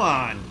 Oh, come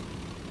on!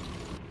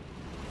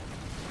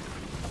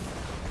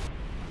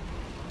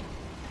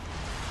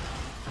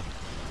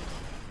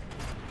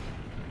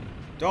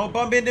 Don't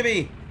bump into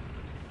me!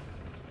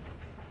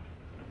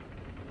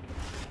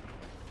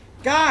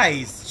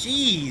 Guys!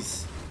 Jeez!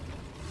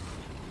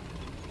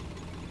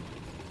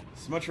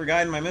 So much for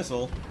guiding my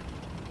missile.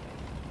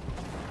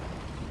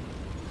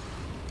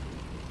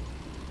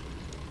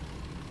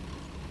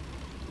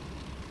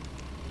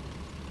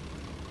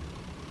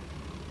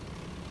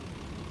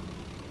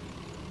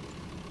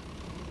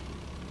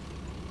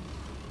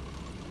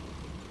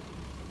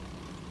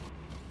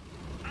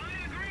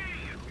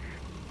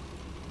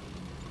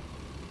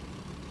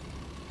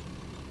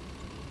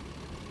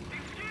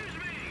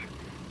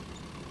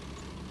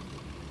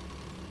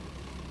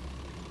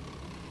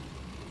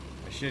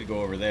 Should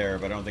go over there,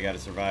 but I don't think I'd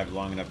have survived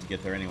long enough to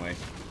get there anyway.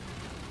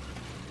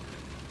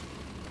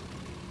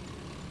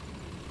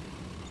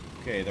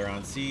 Okay, they're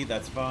on C,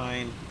 that's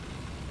fine.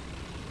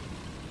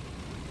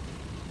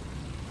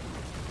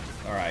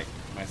 Alright,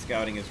 my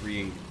scouting is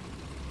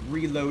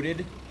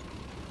reloaded.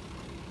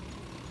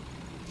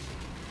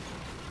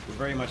 Would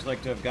very much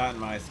like to have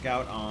gotten my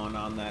scout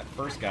on that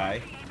first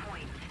guy.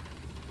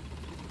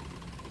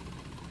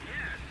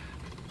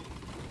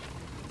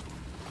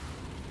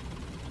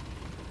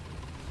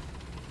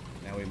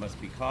 Now we must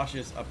be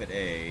cautious up at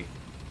A,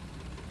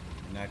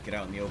 and not get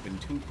out in the open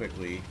too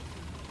quickly,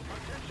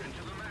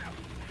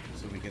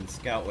 so we can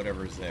scout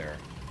whatever's there.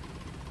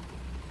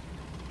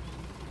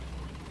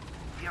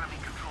 The enemy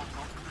controls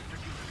most of the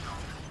strategic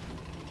zones.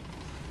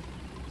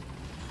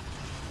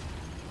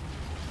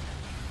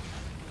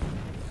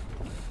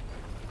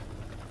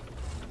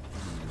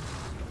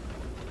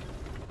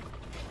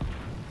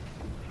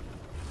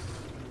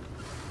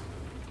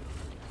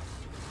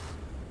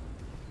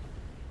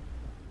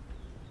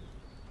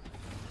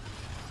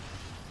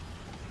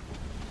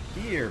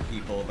 Here,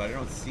 people, but I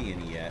don't see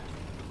any yet.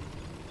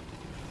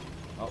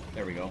 Oh,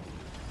 there we go.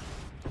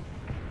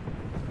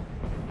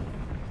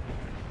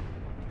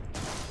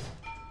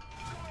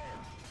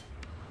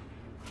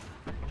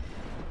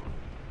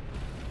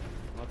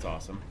 That's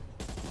awesome.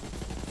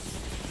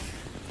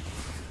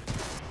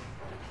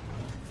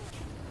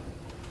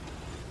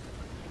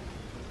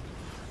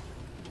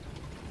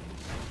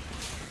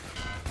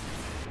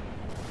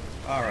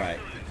 All right.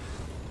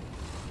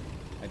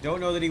 I don't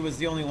know that he was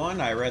the only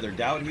one. I rather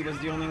doubt he was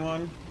the only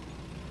one.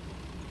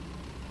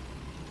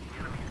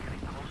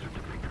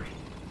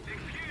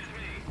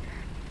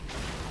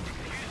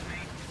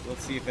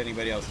 Let's see if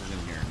anybody else is in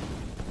here.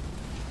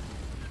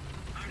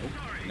 Nope,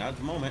 not at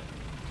the moment.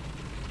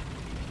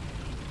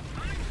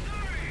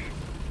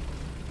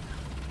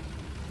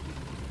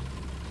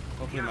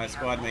 Hopefully my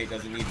squad mate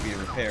doesn't need to be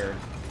repaired.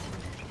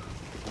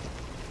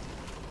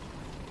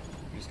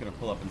 I'm just gonna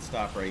pull up and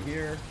stop right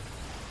here.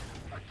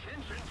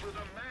 Attention to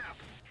the map.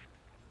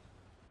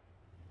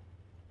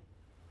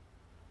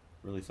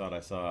 Really thought I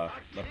saw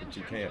Leopard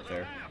 2K up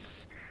there.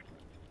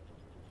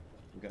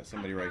 We've got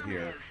somebody right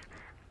here.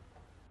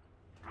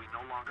 We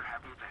no longer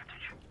have the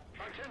advantage.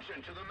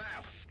 Attention to the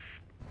map.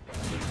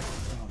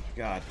 Oh my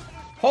god.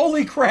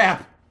 Holy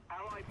crap!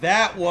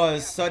 That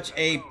was such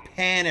a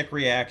panic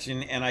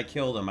reaction, and I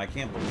killed him. I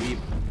can't believe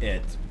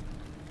it.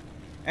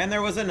 And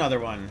there was another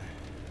one.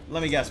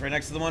 Let me guess, right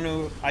next to the one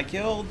who I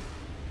killed?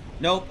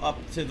 Nope, up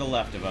to the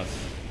left of us.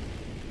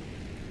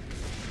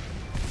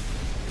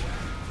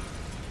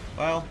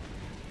 Well,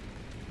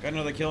 got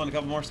another kill and a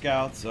couple more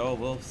scouts, so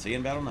we'll see you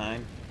in Battle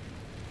 9.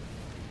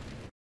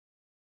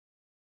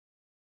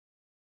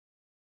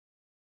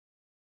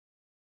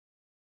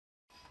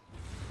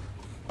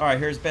 Alright,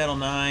 here's Battle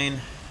 9.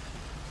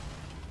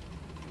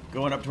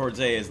 Going up towards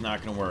A is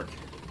not going to work.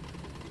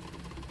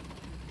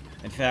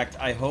 In fact,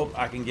 I hope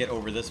I can get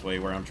over this way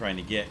where I'm trying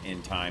to get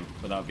in time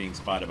without being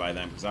spotted by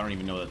them, because I don't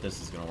even know that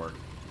this is going to work.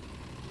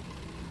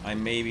 I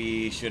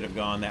maybe should have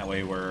gone that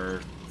way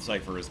where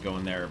Cypher is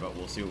going there, but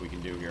we'll see what we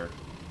can do here.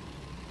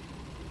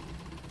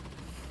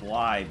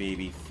 Fly,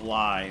 baby,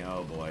 fly.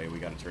 Oh boy, we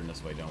got to turn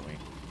this way, don't we?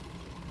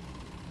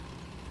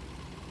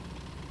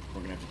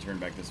 We're going to have to turn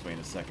back this way in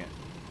a second.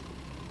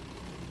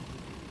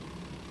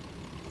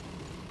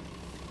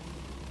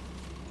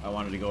 I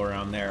wanted to go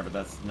around there, but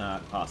that's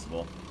not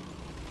possible.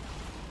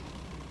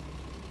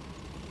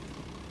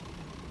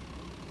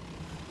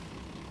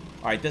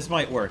 Alright, this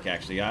might work,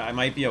 actually. I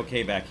might be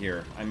okay back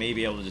here. I may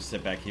be able to just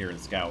sit back here and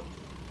scout.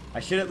 I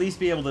should at least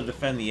be able to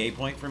defend the A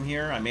point from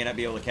here. I may not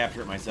be able to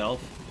capture it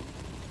myself.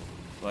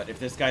 But if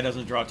this guy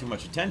doesn't draw too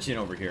much attention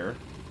over here,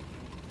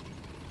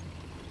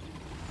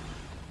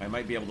 I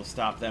might be able to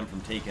stop them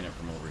from taking it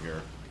from over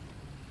here.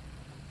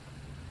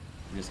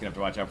 I'm just going to have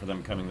to watch out for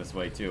them coming this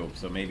way, too.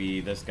 So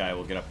maybe this guy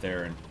will get up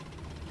there, and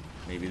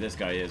maybe this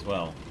guy as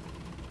well.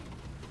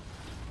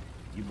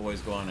 You boys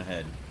go on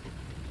ahead.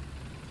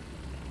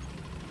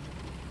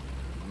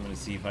 I'm going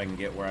to see if I can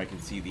get where I can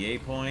see the A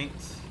point.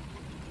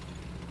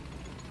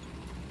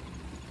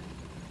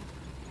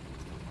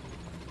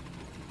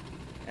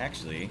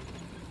 Actually,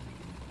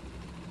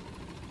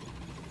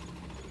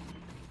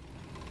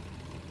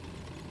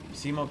 you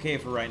seem okay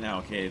for right now.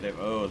 Okay,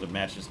 oh, the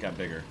match just got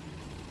bigger.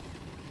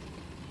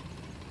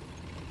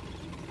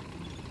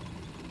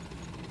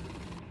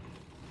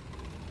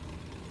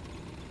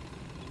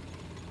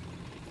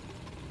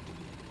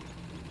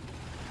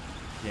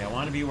 Yeah, I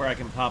want to be where I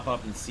can pop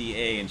up and see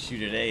A and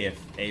shoot at A if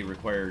A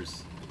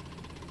requires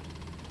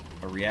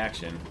a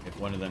reaction, if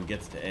one of them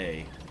gets to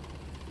A.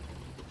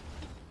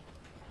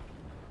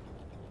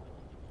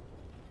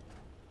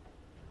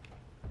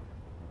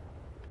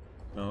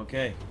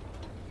 Okay.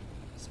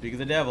 Speak of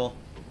the devil.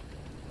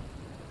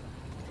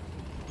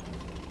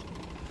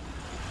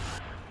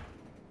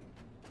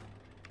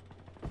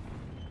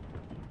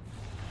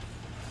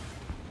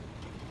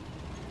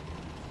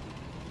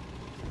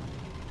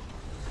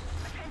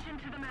 Attention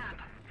to the map.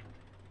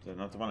 Is that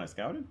not the one I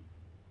scouted?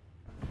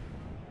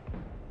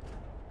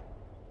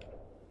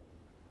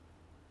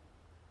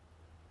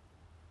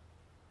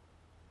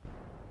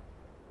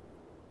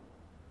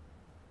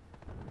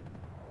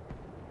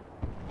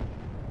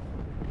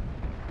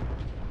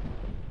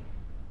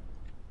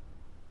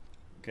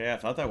 Okay, I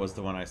thought that was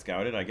the one I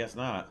scouted. I guess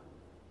not.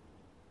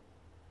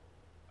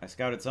 I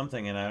scouted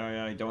something and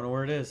I don't know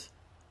where it is.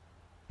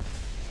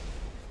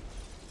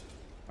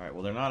 Alright,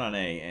 well they're not on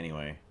A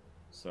anyway.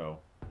 So.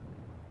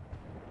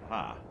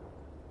 Ha.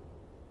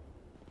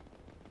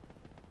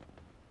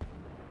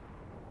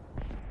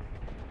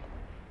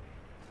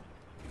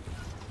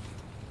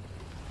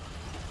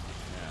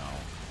 Now.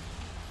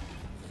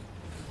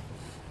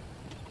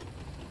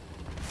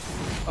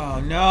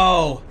 Oh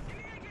no!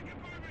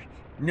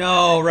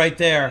 No, right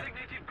there.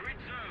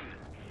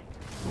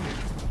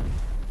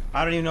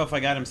 I don't even know if I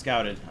got him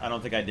scouted. I don't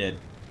think I did.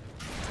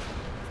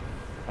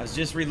 I was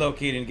just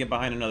relocating to get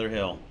behind another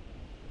hill.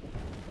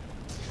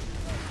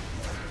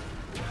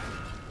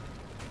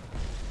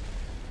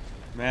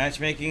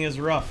 Matchmaking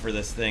is rough for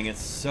this thing. It's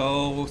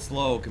so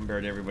slow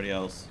compared to everybody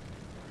else.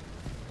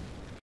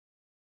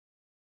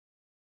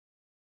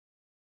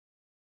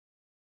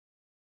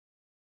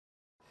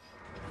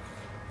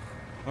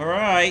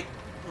 Alright.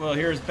 Well,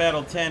 here's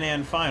Battle 10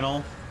 and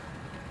final.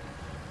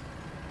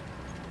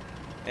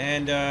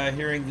 And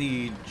hearing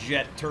the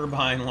jet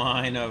turbine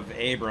line of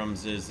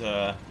Abrams is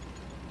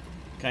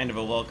kind of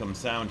a welcome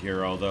sound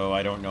here, although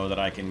I don't know that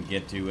I can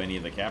get to any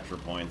of the capture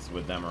points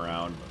with them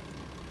around.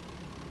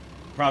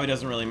 Probably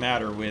doesn't really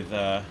matter with,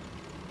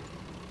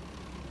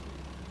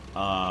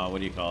 what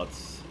do you call it?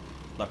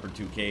 Leopard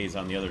 2Ks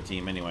on the other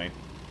team anyway.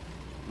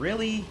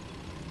 Really?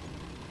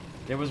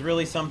 There was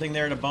really something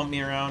there to bump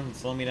me around and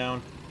slow me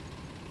down?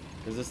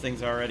 Because this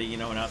thing's already, you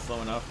know, not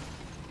slow enough.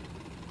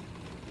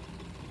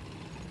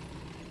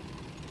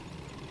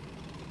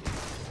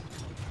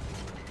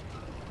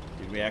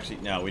 Did we actually?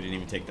 No, we didn't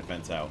even take the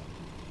fence out.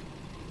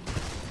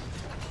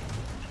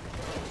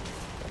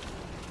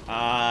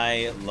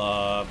 I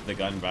love the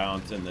gun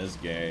bounce in this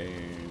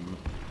game.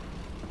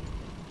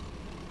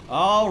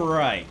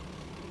 Alright.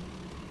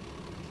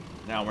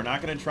 Now, we're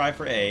not going to try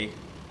for A.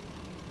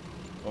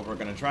 What we're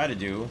going to try to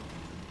do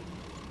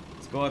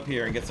is go up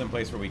here and get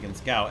someplace where we can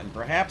scout and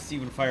perhaps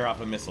even fire off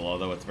a missile,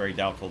 although it's very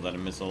doubtful that a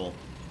missile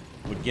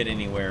would get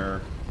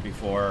anywhere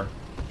before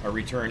a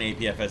return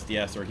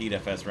APF-SDS or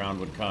HEAT-FS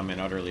round would come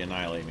and utterly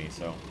annihilate me,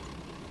 so.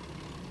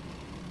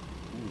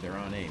 Ooh, they're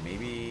on A.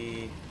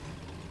 Maybe...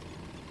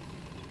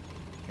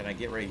 Can I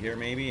get right here,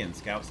 maybe, and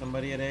scout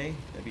somebody at A?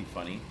 That'd be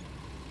funny.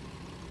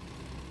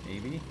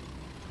 Maybe.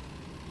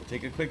 We'll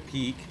take a quick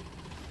peek.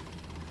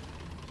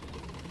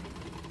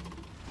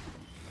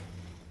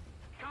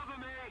 Cover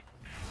me.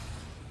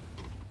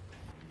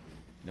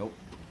 Nope.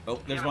 Oh,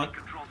 there's one.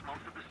 Controls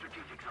most of the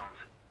strategic zones.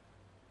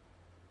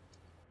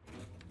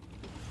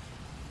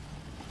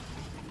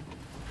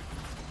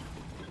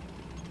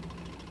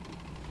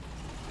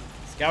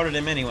 Scouted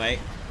him anyway.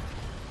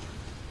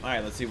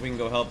 Alright, let's see if we can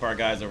go help our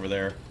guys over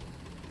there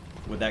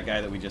with that guy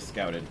that we just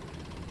scouted.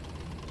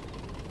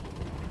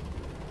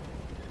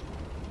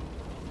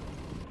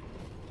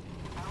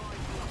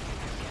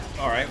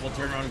 Alright, we'll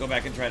turn around and go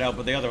back and try to help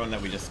with the other one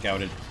that we just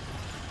scouted.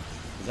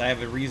 Because I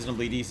have a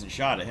reasonably decent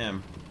shot at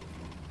him.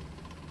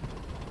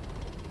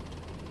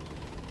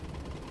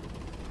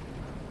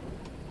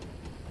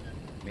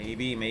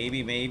 Maybe,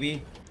 maybe,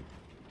 maybe.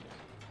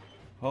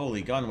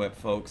 Holy gun whip,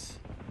 folks.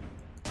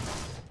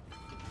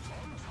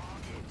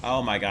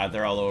 Oh my god,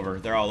 they're all over.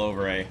 They're all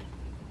over A.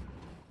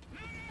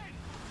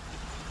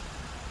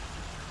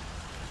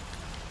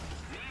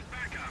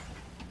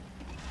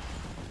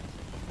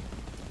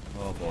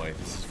 boy,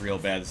 this is real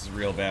bad. This is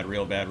real bad,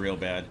 real bad, real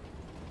bad.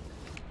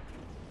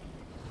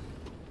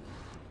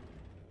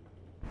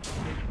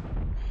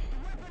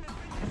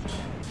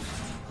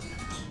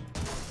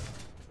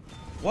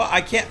 Well,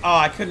 I can't... Oh,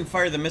 I couldn't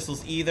fire the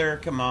missiles either.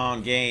 Come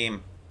on,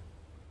 game.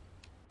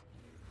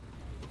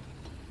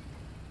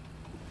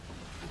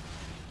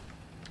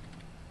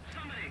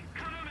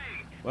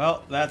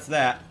 Well, that's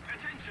that.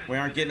 We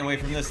aren't getting away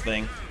from this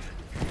thing.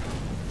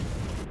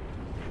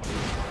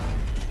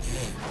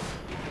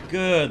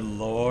 Good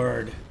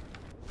lord.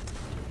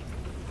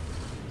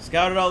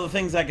 Scouted all the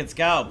things I could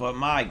scout, but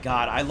my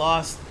god, I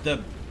lost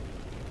the...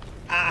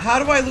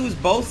 how do I lose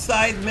both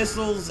side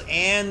missiles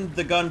and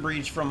the gun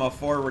breach from a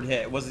forward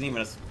hit? It wasn't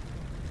even a...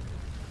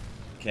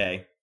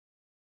 Okay.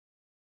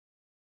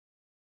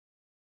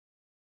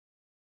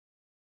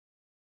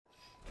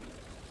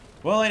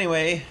 Well,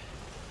 anyway,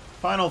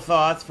 final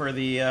thoughts for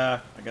the,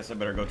 I guess I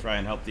better go try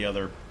and help the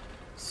other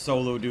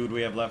solo dude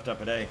we have left up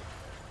today.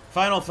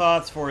 Final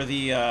thoughts for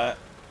the,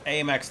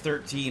 AMX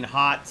 13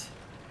 Hot.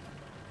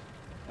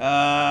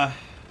 I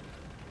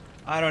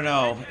don't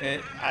know.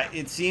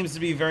 It seems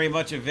to be very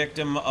much a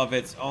victim of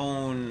its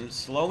own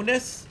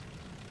slowness,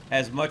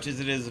 as much as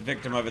it is a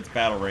victim of its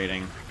battle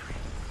rating.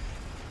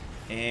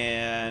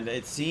 And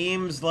it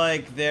seems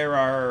like there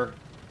are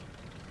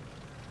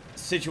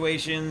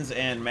situations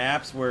and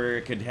maps where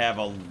it could have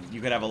you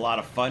could have a lot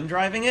of fun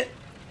driving it,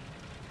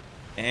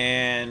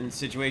 and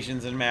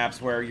situations and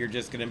maps where you're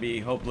just going to be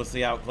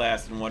hopelessly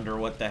outclassed and wonder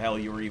what the hell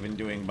you were even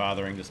doing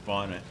bothering to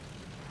spawn it.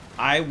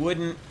 I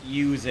wouldn't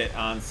use it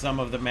on some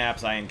of the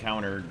maps I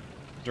encountered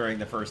during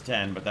the first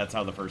 10, but that's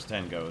how the first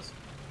 10 goes.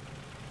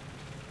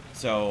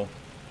 So,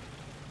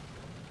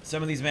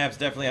 some of these maps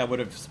definitely I would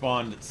have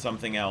spawned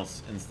something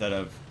else instead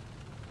of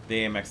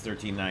the AMX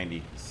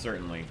 1390,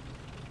 certainly.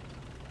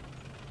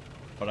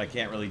 But I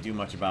can't really do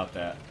much about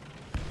that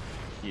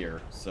here,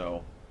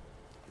 so...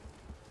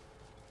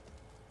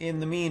 In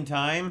the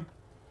meantime,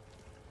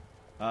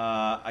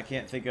 I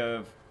can't think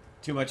of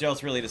too much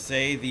else really to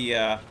say.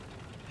 The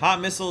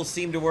hot missiles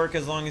seem to work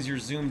as long as you're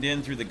zoomed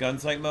in through the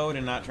gunsight mode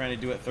and not trying to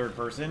do it third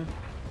person.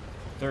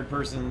 Third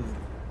person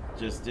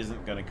just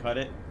isn't going to cut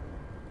it.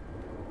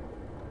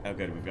 Oh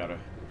good, we've got a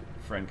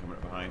friend coming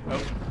up behind.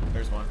 Oh,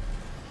 there's one.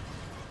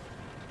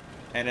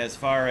 And as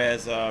far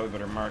as, we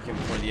better mark him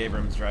before the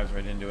Abrams drives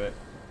right into it.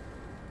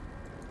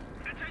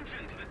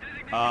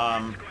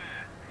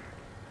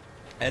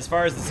 As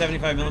far as the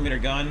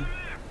 75mm gun,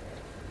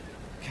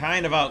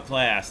 kind of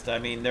outclassed. I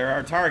mean, there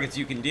are targets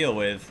you can deal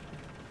with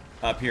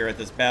up here at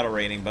this battle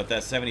rating, but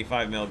that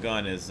 75mm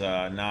gun is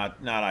not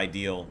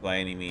ideal by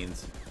any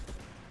means.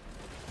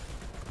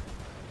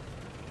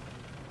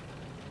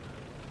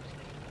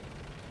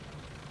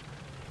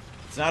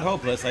 It's not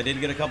hopeless. I did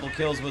get a couple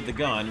kills with the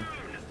gun.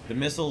 The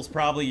missile's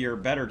probably your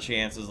better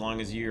chance as long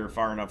as you're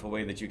far enough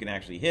away that you can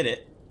actually hit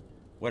it,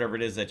 whatever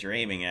it is that you're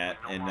aiming at.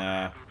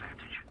 And,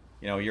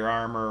 you know, your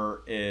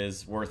armor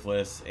is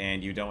worthless,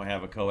 and you don't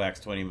have a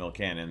coax 20mm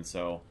cannon,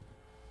 so...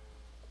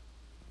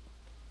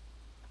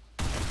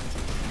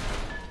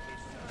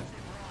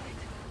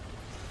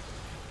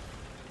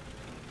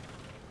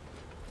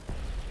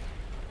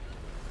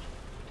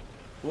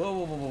 Whoa,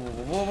 whoa, whoa, whoa,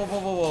 whoa, whoa, whoa,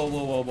 whoa, whoa,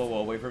 whoa, whoa, whoa,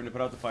 whoa, wait for him to put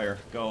out the fire.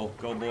 Go,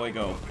 go, boy,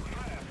 go.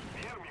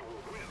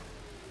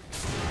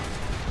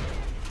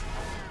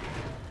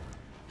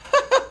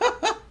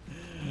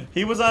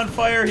 He was on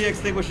fire, he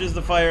extinguishes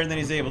the fire, and then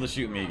he's able to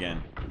shoot me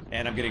again.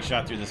 And I'm getting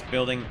shot through this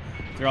building,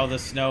 through all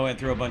this snow, and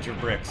through a bunch of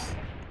bricks.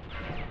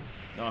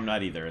 No, I'm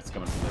not either. It's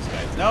coming from this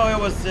guy. No, it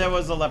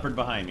was a leopard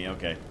behind me.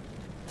 Okay.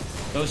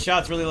 Those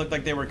shots really looked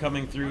like they were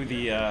coming through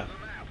the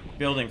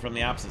building from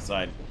the opposite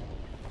side.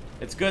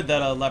 It's good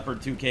that a Leopard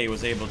 2K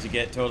was able to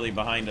get totally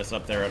behind us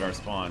up there at our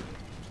spawn.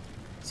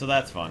 So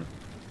that's fun.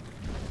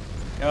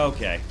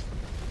 Okay.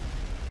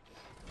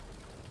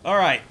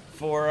 Alright,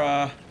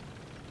 for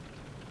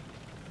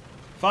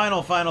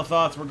final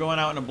thoughts, we're going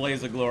out in a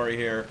blaze of glory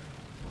here.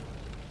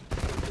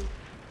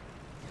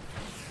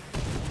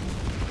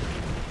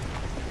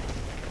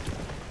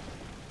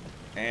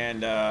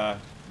 And,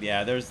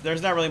 yeah,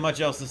 there's not really much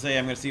else to say.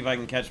 I'm going to see if I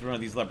can catch one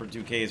of these Leopard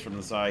 2Ks from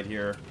the side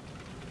here.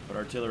 Put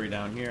artillery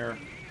down here.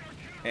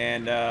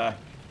 And,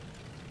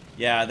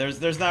 yeah,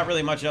 there's not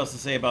really much else to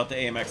say about the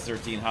AMX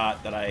 13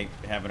 Hot that I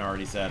haven't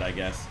already said, I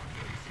guess.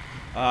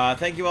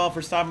 Thank you all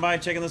for stopping by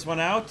and checking this one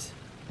out.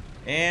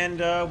 And,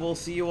 we'll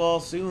see you all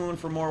soon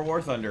for more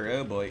War Thunder.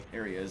 Oh boy,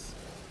 here he is.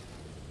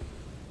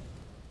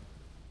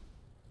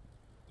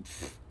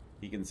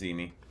 He can see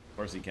me. Of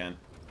course he can.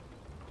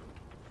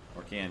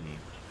 Or can he?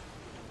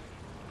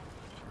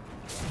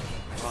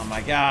 Oh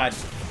my god.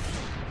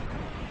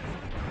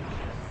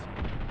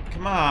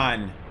 Come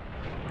on.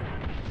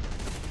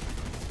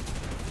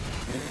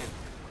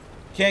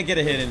 Can't get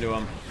a hit into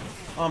him.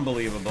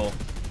 Unbelievable.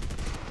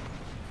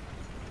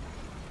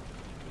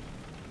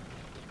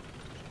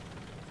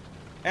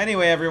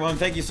 Anyway, everyone,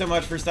 thank you so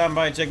much for stopping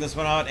by and checking this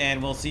one out,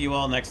 and we'll see you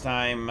all next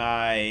time.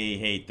 I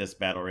hate this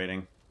battle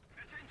rating.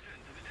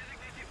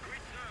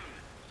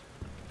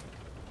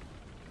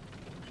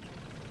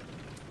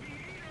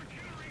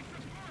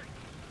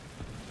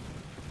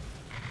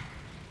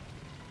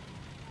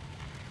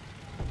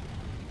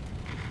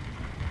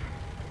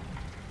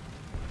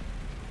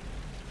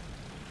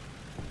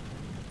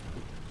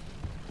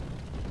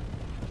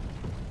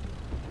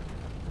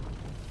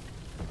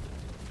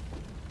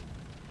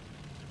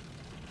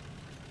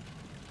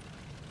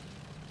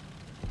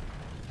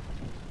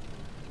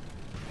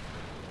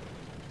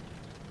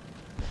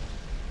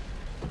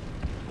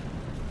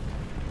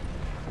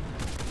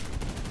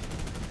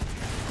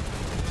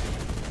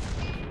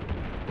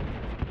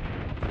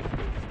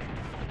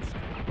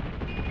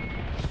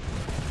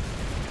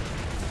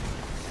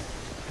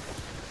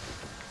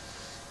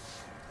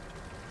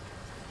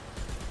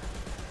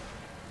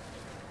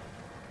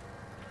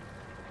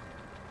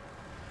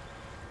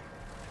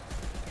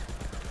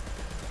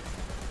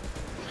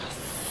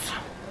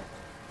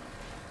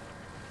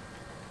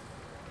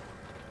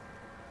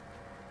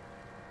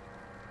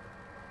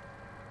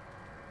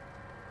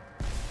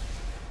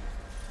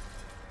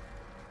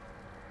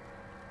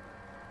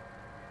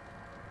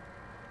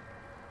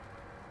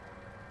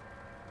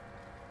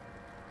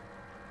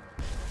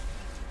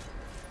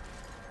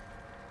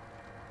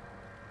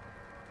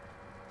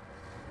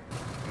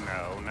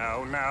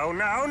 No, no,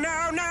 no,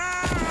 no, no!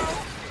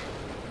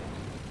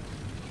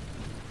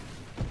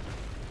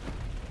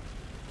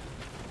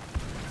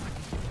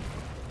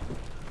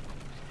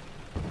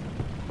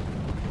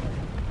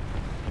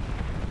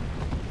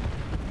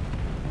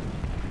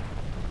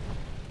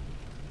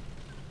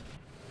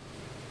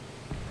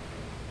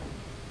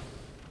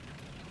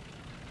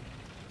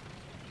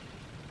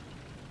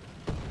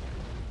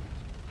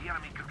 The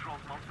enemy controls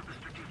most of the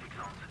strategic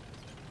zones.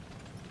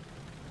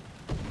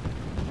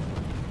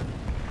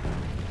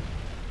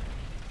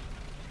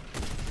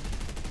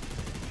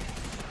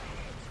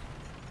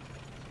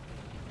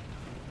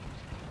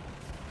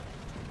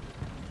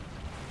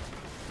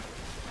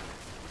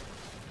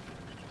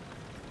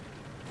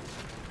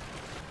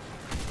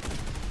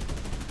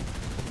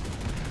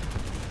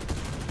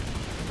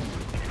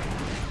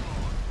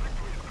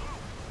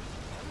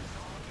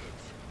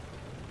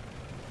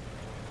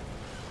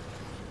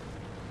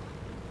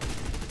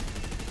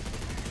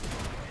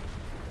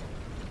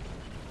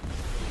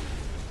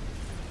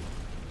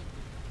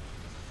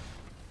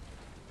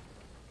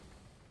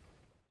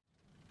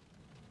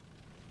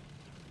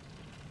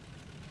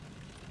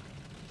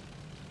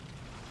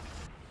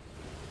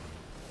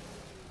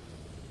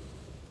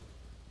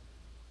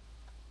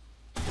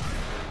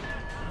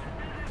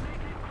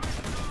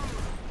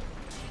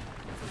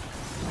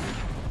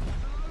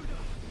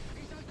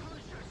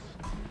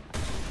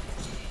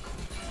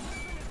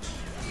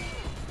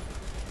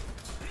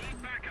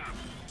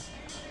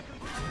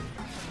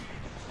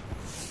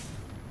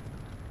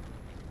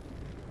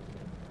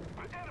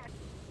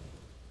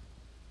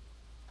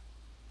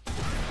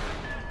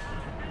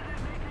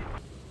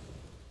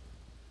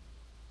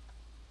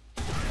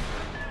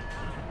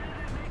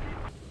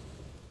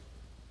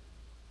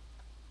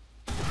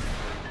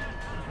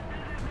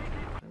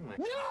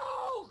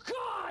 No,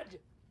 God!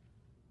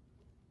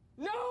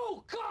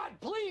 No, God,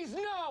 please,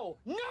 no!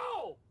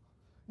 No!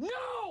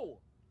 No!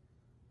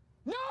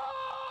 No!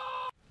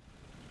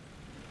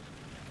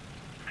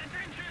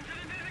 Attention to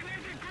the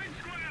designated grid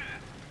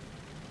square!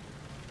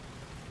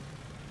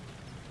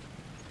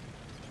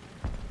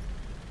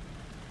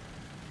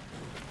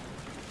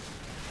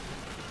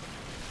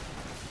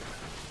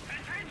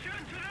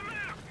 Attention to the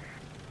map!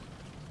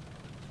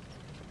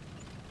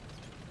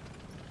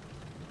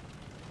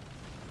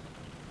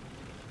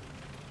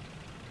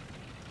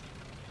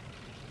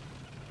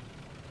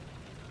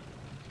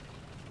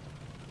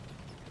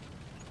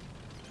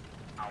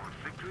 Our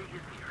victory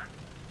is near.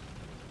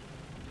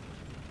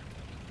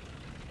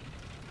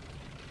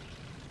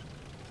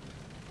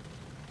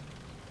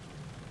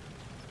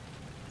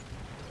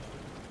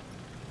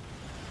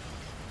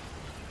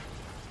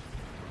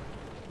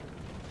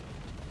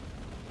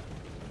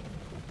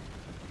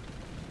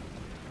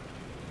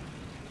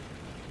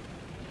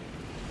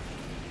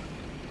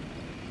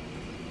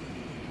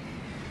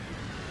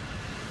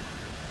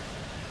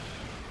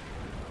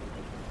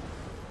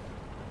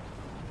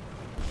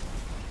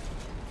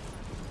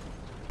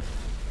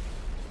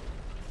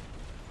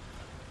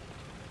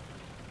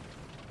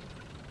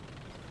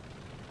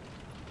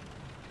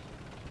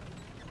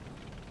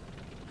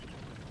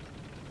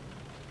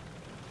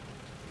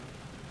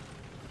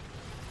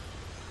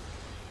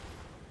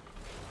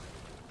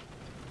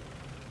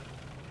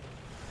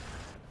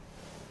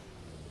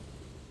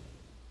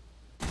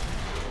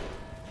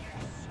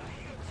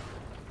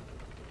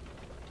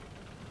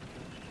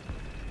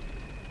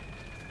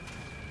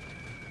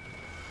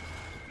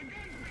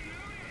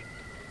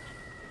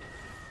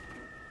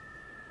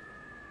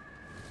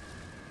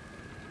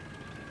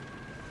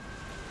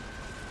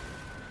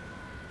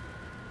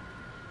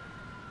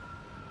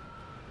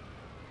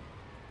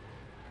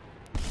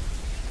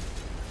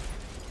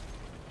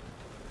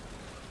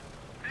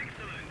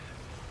 Excellent!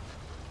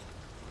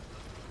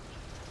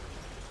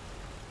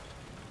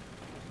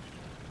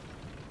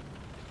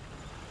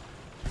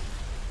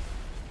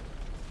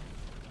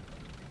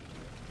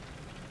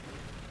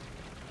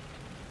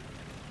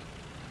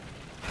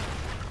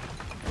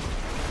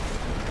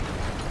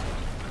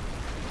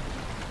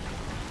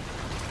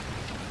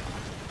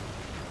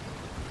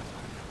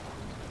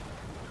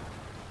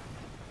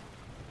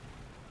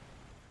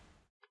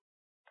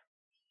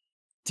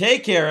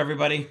 Take care,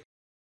 everybody.